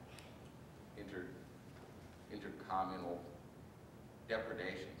past intercommunal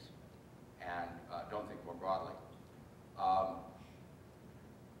depredations, and don't think more broadly.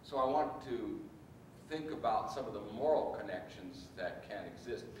 So I want to think about some of the moral connections that can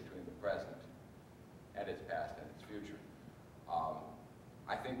exist between the present and its past and its future.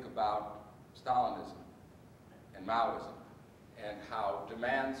 I think about Stalinism and Maoism and how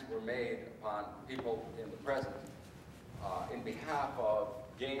demands were made upon people in the present in behalf of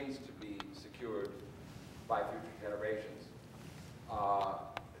gains to be secured by future generations.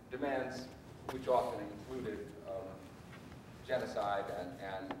 Demands which often included genocide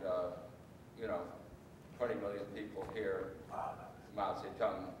and 20 million people here. Mao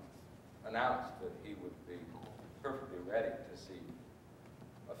Zedong announced that he would be perfectly ready to see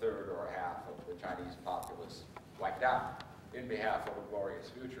a third or a half of the Chinese populace wiped out in behalf of a glorious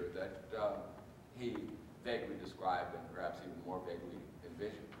future that he vaguely described and perhaps even more vaguely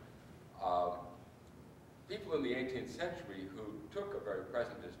envisioned. People in the 18th century who took a very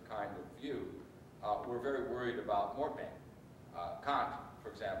presentist kind of view were very worried about more pain. Kant, for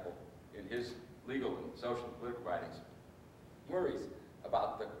example, in his legal and social and political writings, worries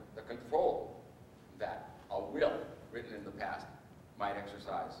about the control that a will written in the past might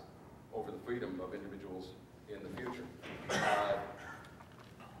exercise over the freedom of individuals in the future.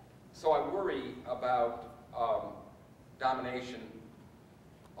 So I worry about domination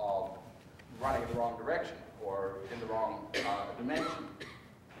of running in the wrong direction or in the wrong dimension.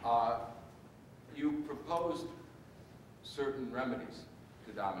 You proposed certain remedies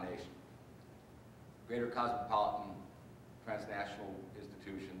to domination. Greater cosmopolitan, transnational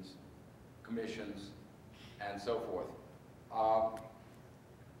institutions, commissions, and so forth.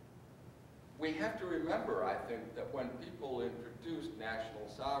 We have to remember, I think, that when people introduced national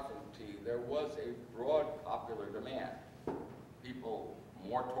sovereignty, there was a broad popular demand. People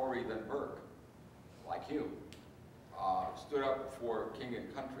more Tory than Burke, like Hume, stood up for king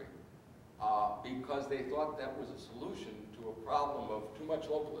and country because they thought that was a solution to a problem of too much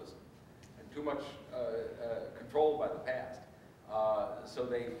localism and too much control by the past. So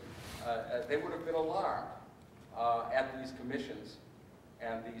they would have been alarmed at these commissions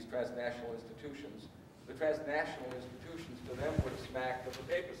and these transnational institutions. The transnational institutions to them would have smacked of the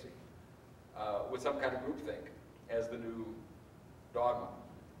papacy with some kind of groupthink as the new dogma.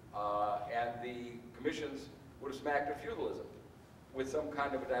 And the commissions would have smacked of feudalism with some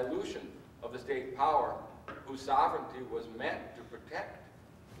kind of a dilution of the state power whose sovereignty was meant to protect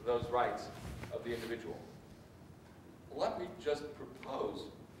those rights of the individual. Let me just propose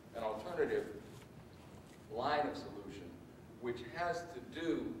an alternative line of solution which has to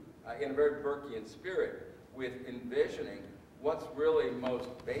do, in a very Burkean spirit, with envisioning what's really most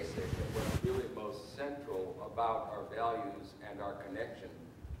basic and what's really most central about our values and our connection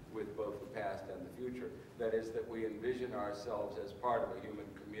with both the past and the future. That is, that we envision ourselves as part of a human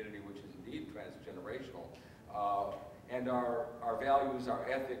community which is indeed transgenerational. And our values, our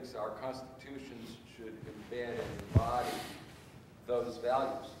ethics, our constitutions should embed and embody those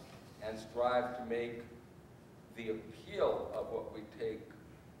values and strive to make the appeal of what we take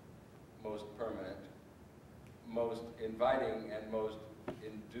most permanent, most inviting, and most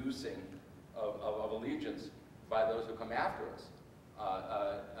inducing of allegiance by those who come after us.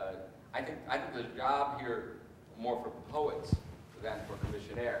 I think there's a job here more for poets than for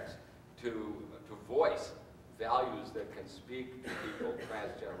commissionaires to voice values that can speak to people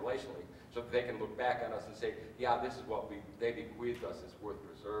transgenerationally, so that they can look back on us and say, yeah, this is what they bequeathed us, it's worth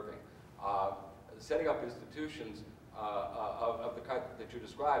preserving. Setting up institutions of the kind that you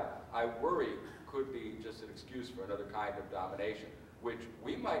described, I worry could be just an excuse for another kind of domination, which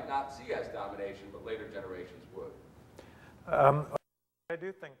we might not see as domination, but later generations would. I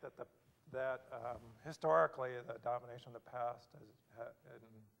do think that historically the domination of the past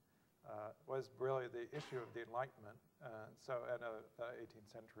was really the issue of the Enlightenment, so in the 18th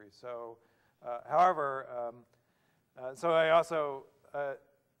century. So, however, so I also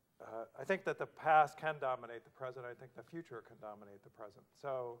I think that the past can dominate the present. I think the future can dominate the present.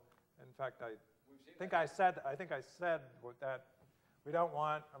 So, in fact, I think I said that we don't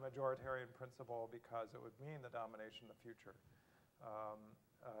want a majoritarian principle because it would mean the domination of the future.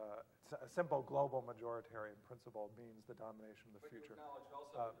 A simple global majoritarian principle means the domination of the future. But you acknowledge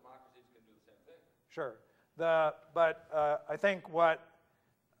also that democracies can do the same thing. Sure. But I think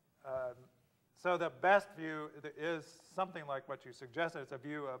so the best view is something like what you suggested. It's a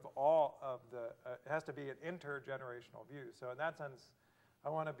view of all of it has to be an intergenerational view. So in that sense, I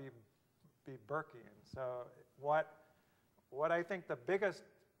want to be Burkean. So what I think the biggest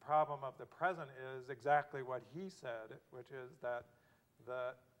problem of the present is exactly what he said, which is that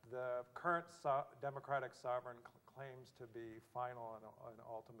the current democratic sovereign claims to be final and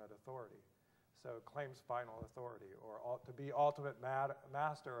ultimate authority. So claims final authority, or to be ultimate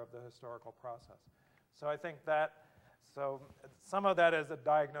master of the historical process. So I think so some of that is a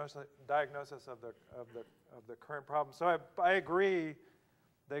diagnosis of the current problem. So I agree.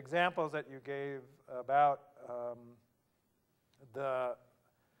 The examples that you gave about the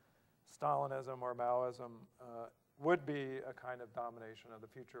Stalinism or Maoism would be a kind of domination of the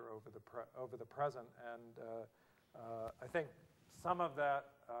future over the present, and I think some of that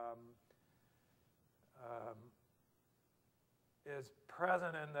is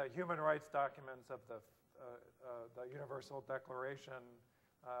present in the human rights documents of the Universal Declaration,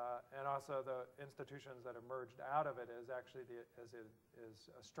 and also the institutions that emerged out of it is actually is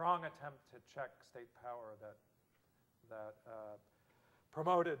a strong attempt to check state power that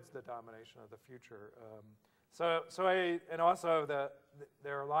promoted the domination of the future. And also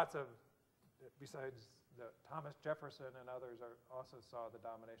there are lots of, besides Thomas Jefferson and others also saw the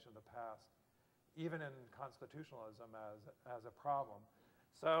domination of the past, even in constitutionalism, as a problem.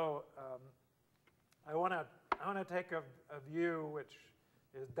 So I want to take a view which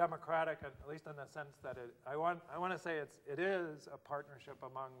is democratic, at least in the sense that I want to say it is a partnership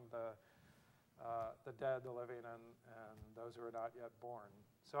among the dead, the living, and those who are not yet born.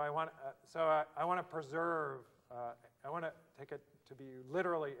 So I want to preserve. I want to take it to be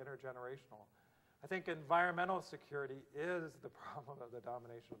literally intergenerational. I think environmental security is the problem of the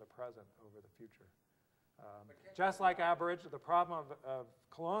domination of the present over the future. Just like the problem of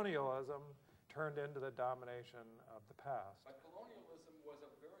colonialism turned into the domination of the past. But colonialism was a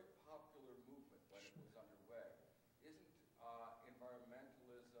very popular movement when it was underway. Isn't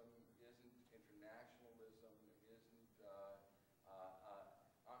environmentalism, isn't internationalism,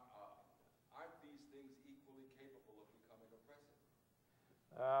 aren't these things equally capable of becoming oppressive?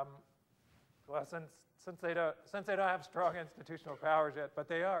 Well, since they don't have strong institutional powers yet, but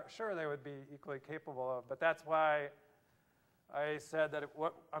they would be equally capable of. But that's why I said that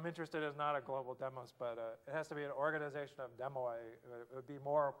what I'm interested in is not a global demos, but it has to be an organization of demoi. It would be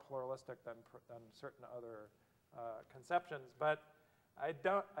more pluralistic than certain other conceptions. But I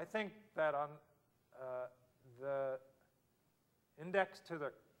think that on the index to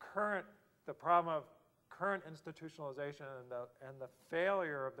the problem of current institutionalization and the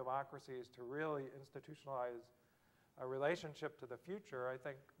failure of democracies to really institutionalize a relationship to the future, I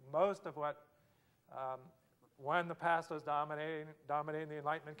think most of what, when the past was dominating the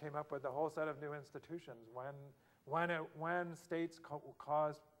Enlightenment came up with a whole set of new institutions. When states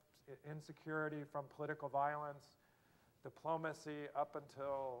caused insecurity from political violence, diplomacy up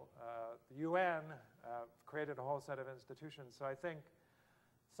until the UN created a whole set of institutions. So I think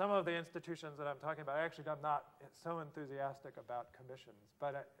some of the institutions that I'm talking about, actually I'm not so enthusiastic about commissions,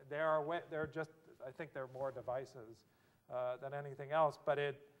 but they're just, I think they're more devices than anything else. But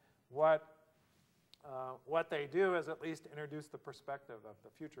what they do is at least introduce the perspective of the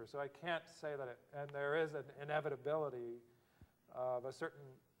future. So I can't say that and there is an inevitability of a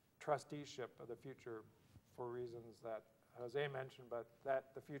certain trusteeship of the future for reasons that Jose mentioned, but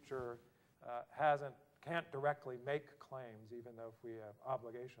that the future can't directly make claims, even though if we have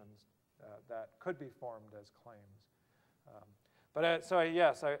obligations that could be formed as claims. So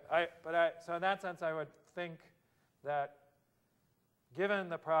in that sense, I would think that given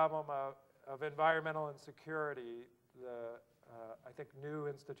the problem of of environmental insecurity, I think new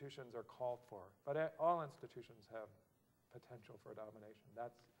institutions are called for. But all institutions have potential for domination.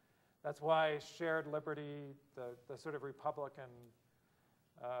 That's why shared liberty, the sort of Republican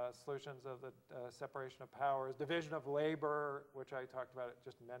solutions of the separation of powers, division of labor, which I talked about,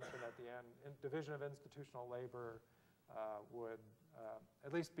 just mentioned at the end, division of institutional labor would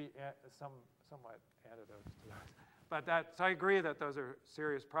at least be somewhat antidotes to that. But so I agree that those are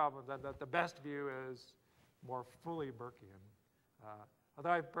serious problems, and that the best view is more fully Burkean.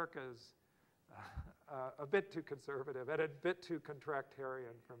 Although Burke is a bit too conservative and a bit too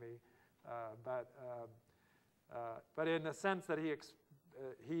contractarian for me, but in the sense that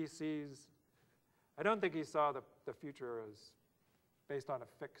he sees, I don't think he saw the future as based on a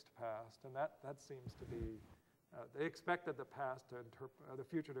fixed past, and that seems to be, they expected the past to the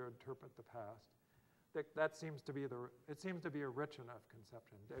future to interpret the past. That seems to be it seems to be a rich enough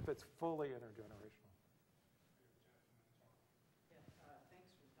conception if it's fully intergenerational.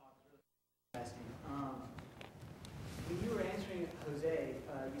 Thanks for the talk. It's really interesting. When you were answering Jose,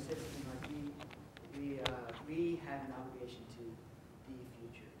 you said something like we have an obligation to the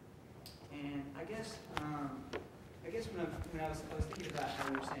future, and I guess when I was thinking about how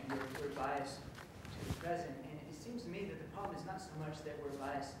you were saying we're biased to the present, and it seems to me that the problem is not so much that we're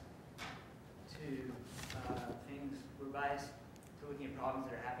biased to things, we're biased to looking at problems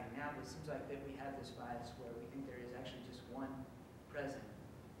that are happening now, but it seems like that we have this bias where we think there is actually just one present,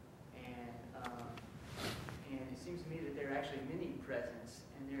 and it seems to me that there are actually many presents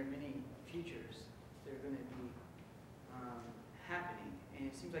and there are many futures that are going to be happening, and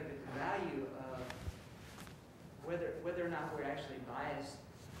it seems like that the value of whether or not we're actually biased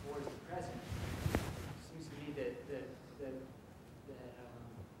towards the present seems to me that if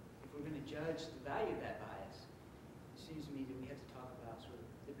we're going to judge the value of that bias, it seems to me that we have to talk about sort of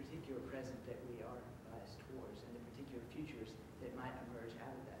the particular present that we are biased towards and the particular futures that might emerge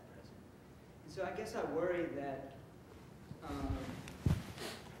out of that present. And so I guess I worry that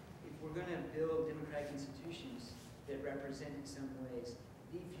if we're going to build democratic institutions that represent in some ways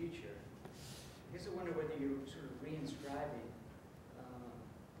the future, I guess I wonder whether you're sort of reinscribing a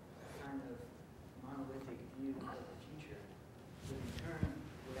kind of monolithic view of the future that in turn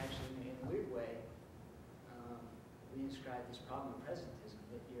would actually, in a weird way, reinscribe this problem of presentism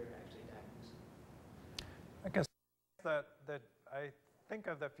that you're actually diagnosing. I guess that I think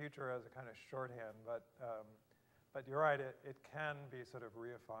of the future as a kind of shorthand, but you're right, it can be sort of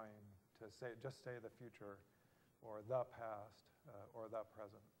reifying to just say the future or the past or the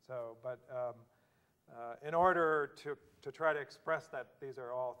present. So, but in order to try to express that these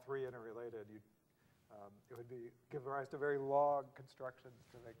are all three interrelated, it would give rise to very long constructions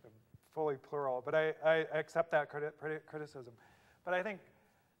to make them fully plural. But I accept that criticism. But I think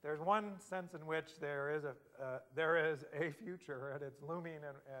there's one sense in which there is a future, and it's looming,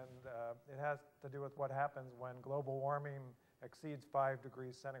 and it has to do with what happens when global warming exceeds 5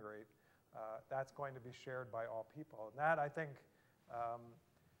 degrees centigrade. That's going to be shared by all people. And that, I think,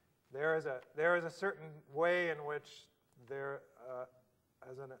 there is a certain way in which there,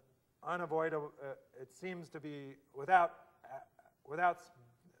 as an unavoidable, it seems to be without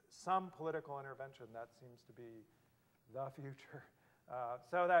some political intervention, that seems to be the future.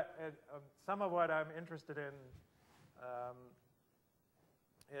 So that some of what I'm interested in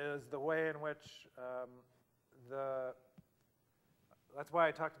is the way in which that's why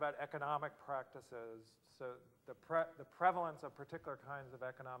I talked about economic practices. So the prevalence of particular kinds of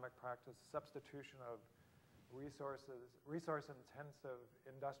economic practice, substitution of resource-intensive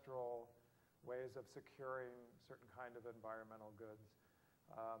industrial ways of securing certain kind of environmental goods.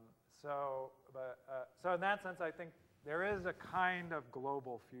 So in that sense, I think there is a kind of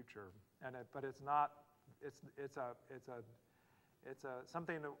global future, but it's not. It's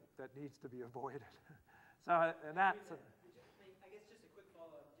something that needs to be avoided. So and that's. I guess just a quick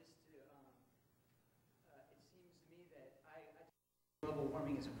follow-up, just to. It seems to me that global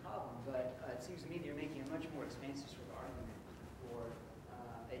warming is a problem, but it seems to me that you're making a much more expansive sort of argument for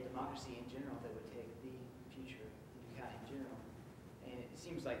a democracy in general that would take the future into account in general. And it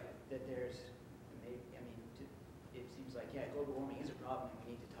seems like that there's, it seems like, yeah, global warming is a problem and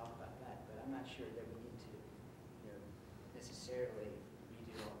we need to talk about that, but I'm not sure that we need to, necessarily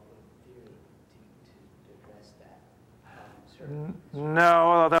redo all political theory to address that problem.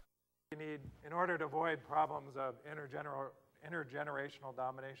 No, although we need, in order to avoid problems of intergenerational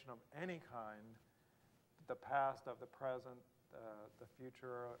domination of any kind, the past of the present, the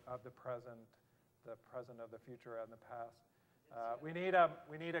future of the present of the future and the past. We need a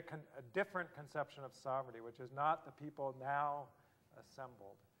different conception of sovereignty, which is not the people now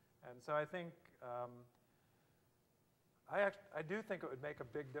assembled. And so I think, I do think it would make a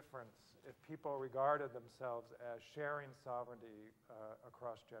big difference if people regarded themselves as sharing sovereignty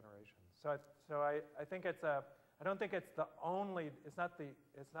across generations. So I think it's I don't think it's the only, it's not the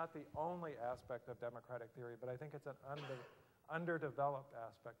only aspect of democratic theory, but I think it's an underdeveloped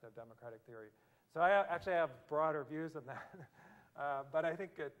aspect of democratic theory. So I actually have broader views than that, but I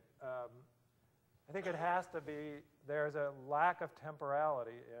think it has to be, there's a lack of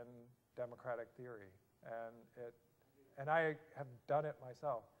temporality in democratic theory, and I have done it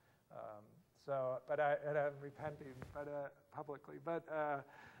myself. And I'm repenting, publicly.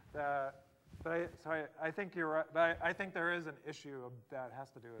 I think you're right. But I think there is an issue that has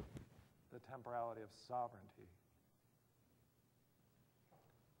to do with the temporality of sovereignty.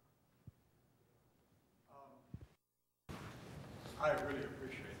 I really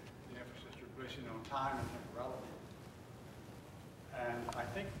appreciate the emphasis you're placing on time and temporality. And I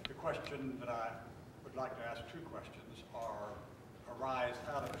think the question that I would like to ask, two questions, arise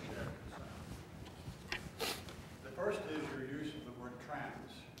out of a shared concern. The first is your use of the word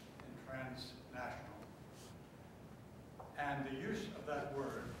trans in transnational. And the use of that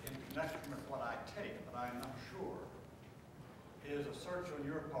word in connection with what I take, but I'm not sure, is a search on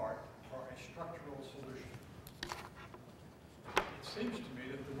your part for a structural solution. It seems to me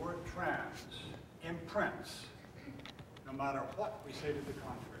that the word trans imprints, no matter what we say to the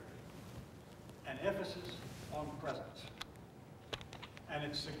contrary, an emphasis on presence. And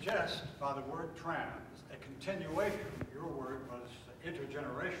it suggests, by the word trans, a continuation, your word was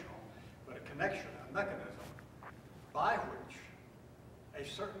intergenerational, but a connection, a mechanism, by which a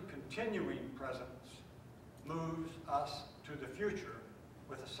certain continuing presence moves us to the future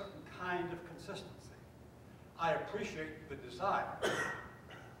with a certain kind of consistency. I appreciate the desire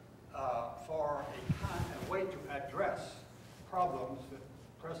for a way to address problems that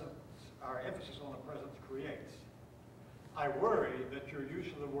our emphasis on the presence creates. I worry that your use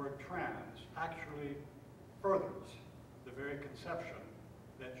of the word trans actually furthers the very conception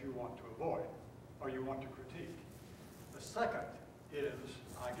that you want to avoid or you want to critique. The second is,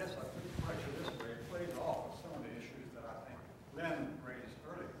 I guess I put the question this way, it plays off with some of the issues that I think Lynn raised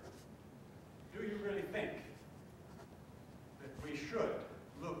earlier. Do you really think that we should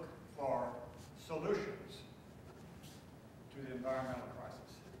look for solutions to the environmental crisis?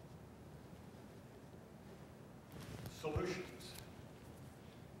 Solutions.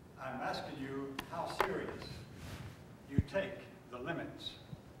 I'm asking you how serious you take the limits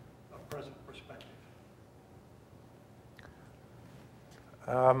of present perspective.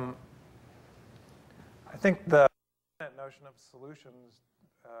 I think the notion of solutions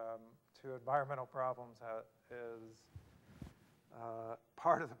to environmental problems is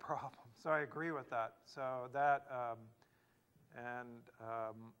part of the problem. So I agree with that. So that,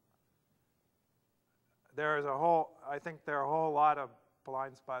 there's a whole, I think there are a whole lot of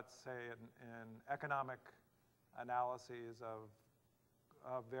blind spots, say, in economic analyses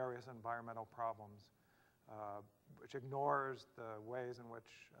of various environmental problems, which ignores the ways in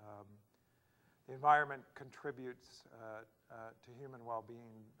which the environment contributes to human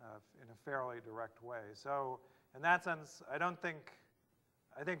well-being in a fairly direct way. So in that sense, I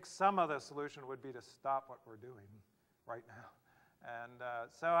think some of the solution would be to stop what we're doing right now. And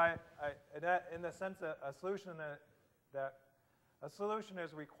so in the sense that a solution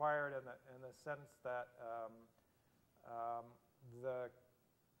is required in the sense that the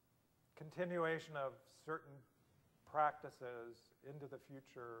continuation of certain practices into the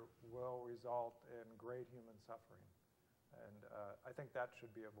future will result in great human suffering. And I think that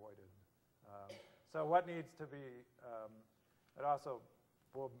should be avoided. So what needs to be, it also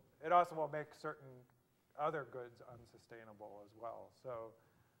will make certain other goods unsustainable as well. So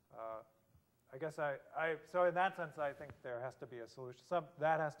I guess so in that sense, I think there has to be a solution.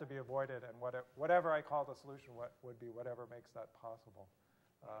 That has to be avoided, and whatever I call the solution would be whatever makes that possible.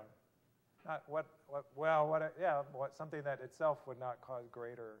 Something that itself would not cause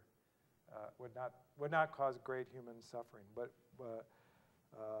greater, would not cause great human suffering.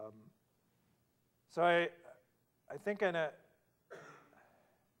 So I think in a,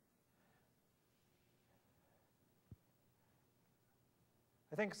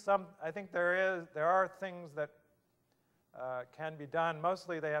 I think there are things that can be done.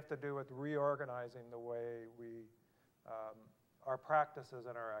 Mostly they have to do with reorganizing the way our practices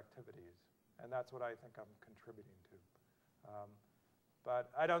and our activities. And that's what I think I'm contributing to. But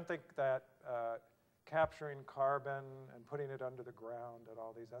I don't think that capturing carbon and putting it under the ground and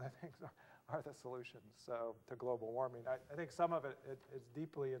all these other things are the solutions to global warming. I think some of it is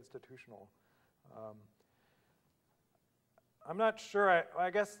deeply institutional. I'm not sure,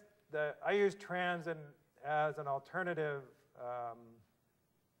 I guess I use trans as an alternative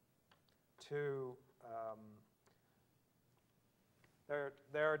to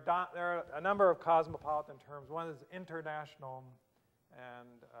there are a number of cosmopolitan terms. One is international,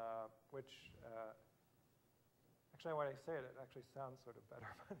 and which actually, when I say it, it actually sounds sort of better.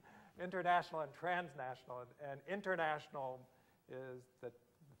 International and transnational, and international is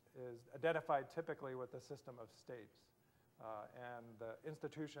identified typically with the system of states and the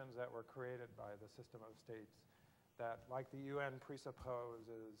institutions that were created by the system of states that, like the UN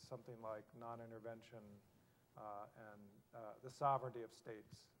presupposes something like non-intervention and the sovereignty of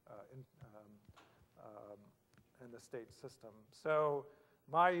states in the state system. So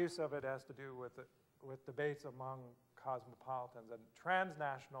my use of it has to do with debates among cosmopolitans, and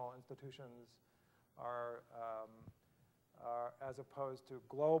transnational institutions are as opposed to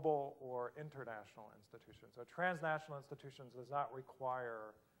global or international institutions. So transnational institutions does not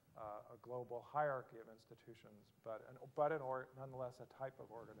require a global hierarchy of institutions, but nonetheless a type of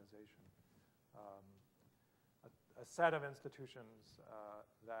organization, a set of institutions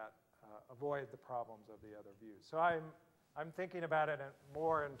that avoid the problems of the other views. So I'm thinking about it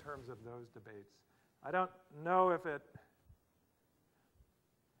more in terms of those debates. I don't know if it,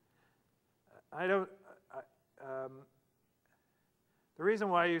 the reason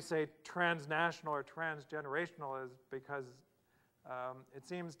why you say transnational or transgenerational is because it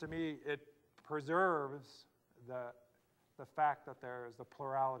seems to me it preserves the fact that there is the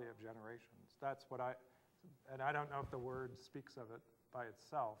plurality of generations. That's what and I don't know if the word speaks of it by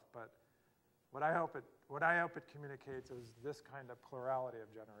itself, but what I hope it communicates is this kind of plurality of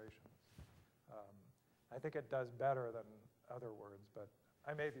generations. I think it does better than other words, but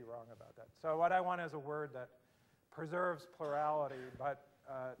I may be wrong about that. So what I want is a word that preserves plurality, but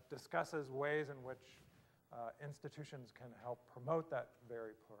discusses ways in which institutions can help promote that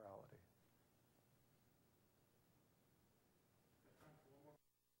very plurality.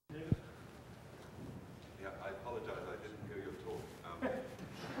 Yeah, I apologize, I didn't hear your talk.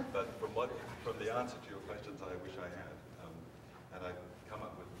 But from the answer to your questions, I wish I had. And I've come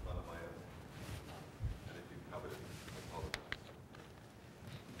up with one of my own. And if you've covered it, I apologize.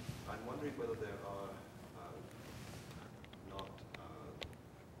 I'm wondering whether there are not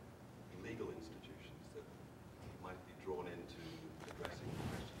legal institutions that might be drawn into addressing the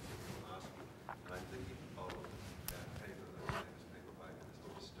questions that you ask. And I'm thinking of that paper, that famous paper by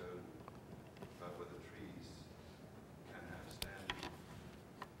Mr. Stone, about whether trees can have standing.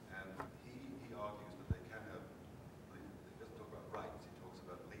 And he argues that they can have, he doesn't talk about rights, he talks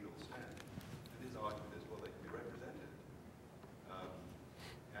about legal standing. And his argument is, well, they can be represented.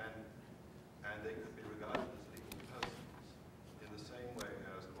 And they could be regarded as legal persons in the same way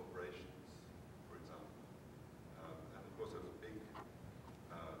as corporations, for example. And of course, there was a big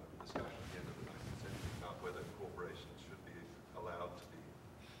discussion at the end of the 19th century about whether corporations should be allowed to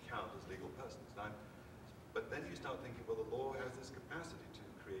count as legal persons. But then you start thinking, well, the law has this capacity to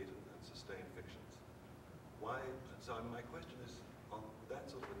create and sustain fictions. Why? So my question is, on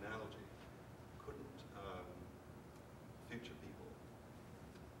that sort of analogy, couldn't future people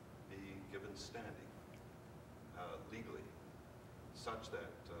be given standing legally, such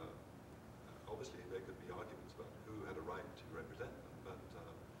that obviously there could be arguments about who had a right to represent them, but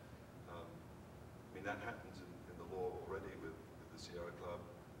I mean that happens in the law already with the Sierra Club,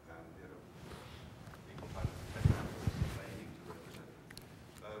 and people kind of claiming to represent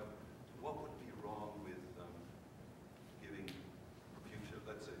them. What would be wrong with giving future,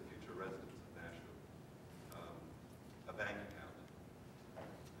 let's say future residents of Nashville, a bank account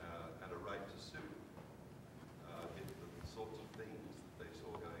and a right to sue if the sorts of things that they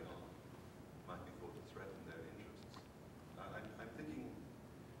saw going on might be thought to threaten their interests? I'm thinking,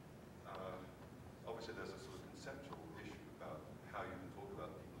 obviously there's a sort of conceptual issue about how you can talk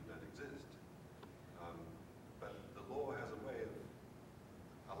about people who don't exist, but the law has a way of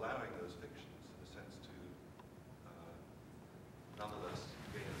allowing those fictions, in a sense, to nonetheless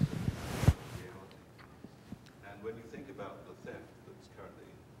gain a certain kind of reality. And when you think about the theft that's currently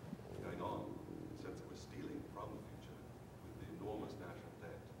going on, in the sense that we're stealing from the future with the enormous national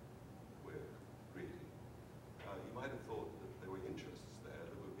debt we're creating, you might have thought that there were interests there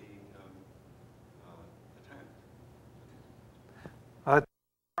that were being attacked.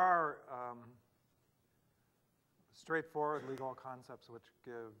 There are straightforward legal concepts which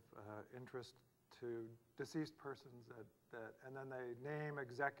give interest to deceased persons and then they name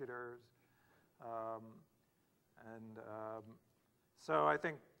executors. So I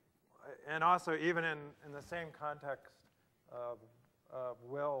think, and also even in the same context of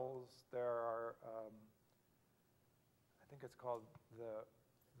wills, there are, I think it's called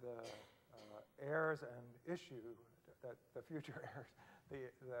heirs and issue, that the future heirs,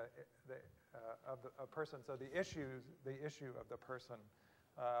 of a person. So the issue of the person.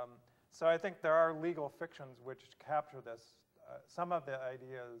 So I think there are legal fictions which capture this. Some of the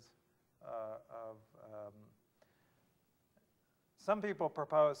ideas of some people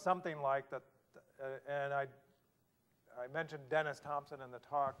propose something like that, and I mentioned Dennis Thompson in the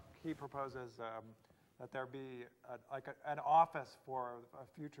talk. He proposes that there be an office for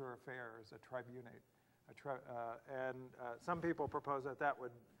future affairs, a tribunate. And some people propose that that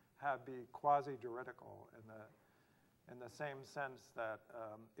would be quasi-juridical in the same sense that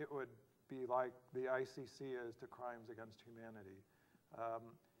it would be like the ICC is to crimes against humanity.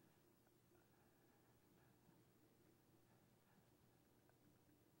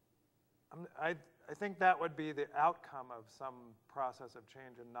 I think that would be the outcome of some process of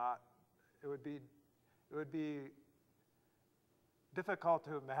change, and not. It would be difficult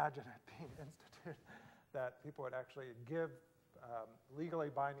to imagine it being instituted that people would actually give legally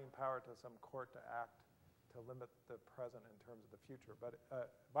binding power to some court to act to limit the present in terms of the future, but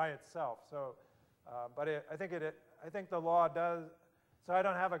by itself. So, I think the law does. So I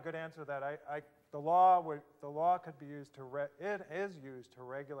don't have a good answer to that. The law could be used to. It is used to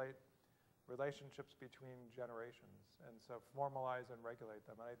regulate relationships between generations, and so formalize and regulate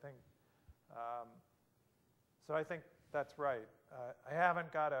them. And I think that's right. I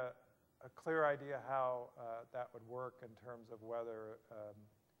haven't got a clear idea how that would work in terms of whether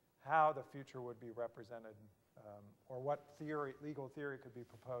how the future would be represented, or what legal theory could be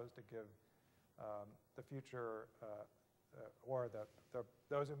proposed to give the future, or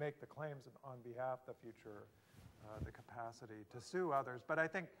those who make the claims on behalf of the future, the capacity to sue others. But I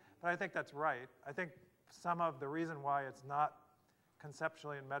think that's right. I think some of the reason why it's not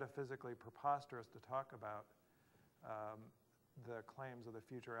conceptually and metaphysically preposterous to talk about the claims of the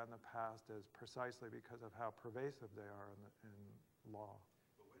future and the past is precisely because of how pervasive they are in law.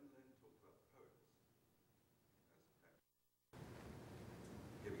 But when Len talked about poets as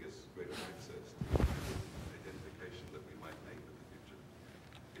giving us greater access to the identification that we might make with the future,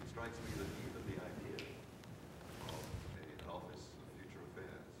 it strikes me that even the idea of an office of future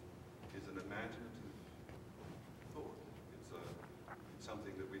affairs is an imaginative thought. It's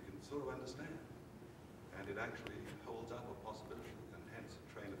something that we can sort of understand. And it actually holds up a possibility, and hence a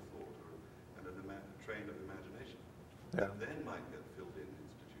train of thought and a train of imagination that then might get filled in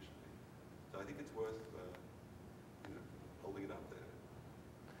institutionally. So I think it's worth holding it up there,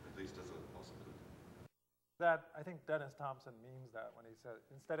 at least as a possibility. I think Dennis Thompson means that when he said,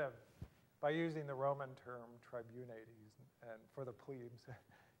 instead of, by using the Roman term tribunates and for the plebes,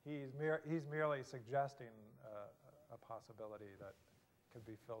 he's merely suggesting a possibility that could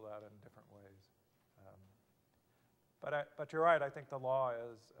be filled out in different ways. But you're right, I think the law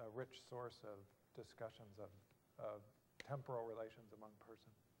is a rich source of discussions of temporal relations among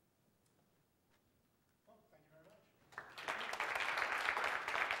persons.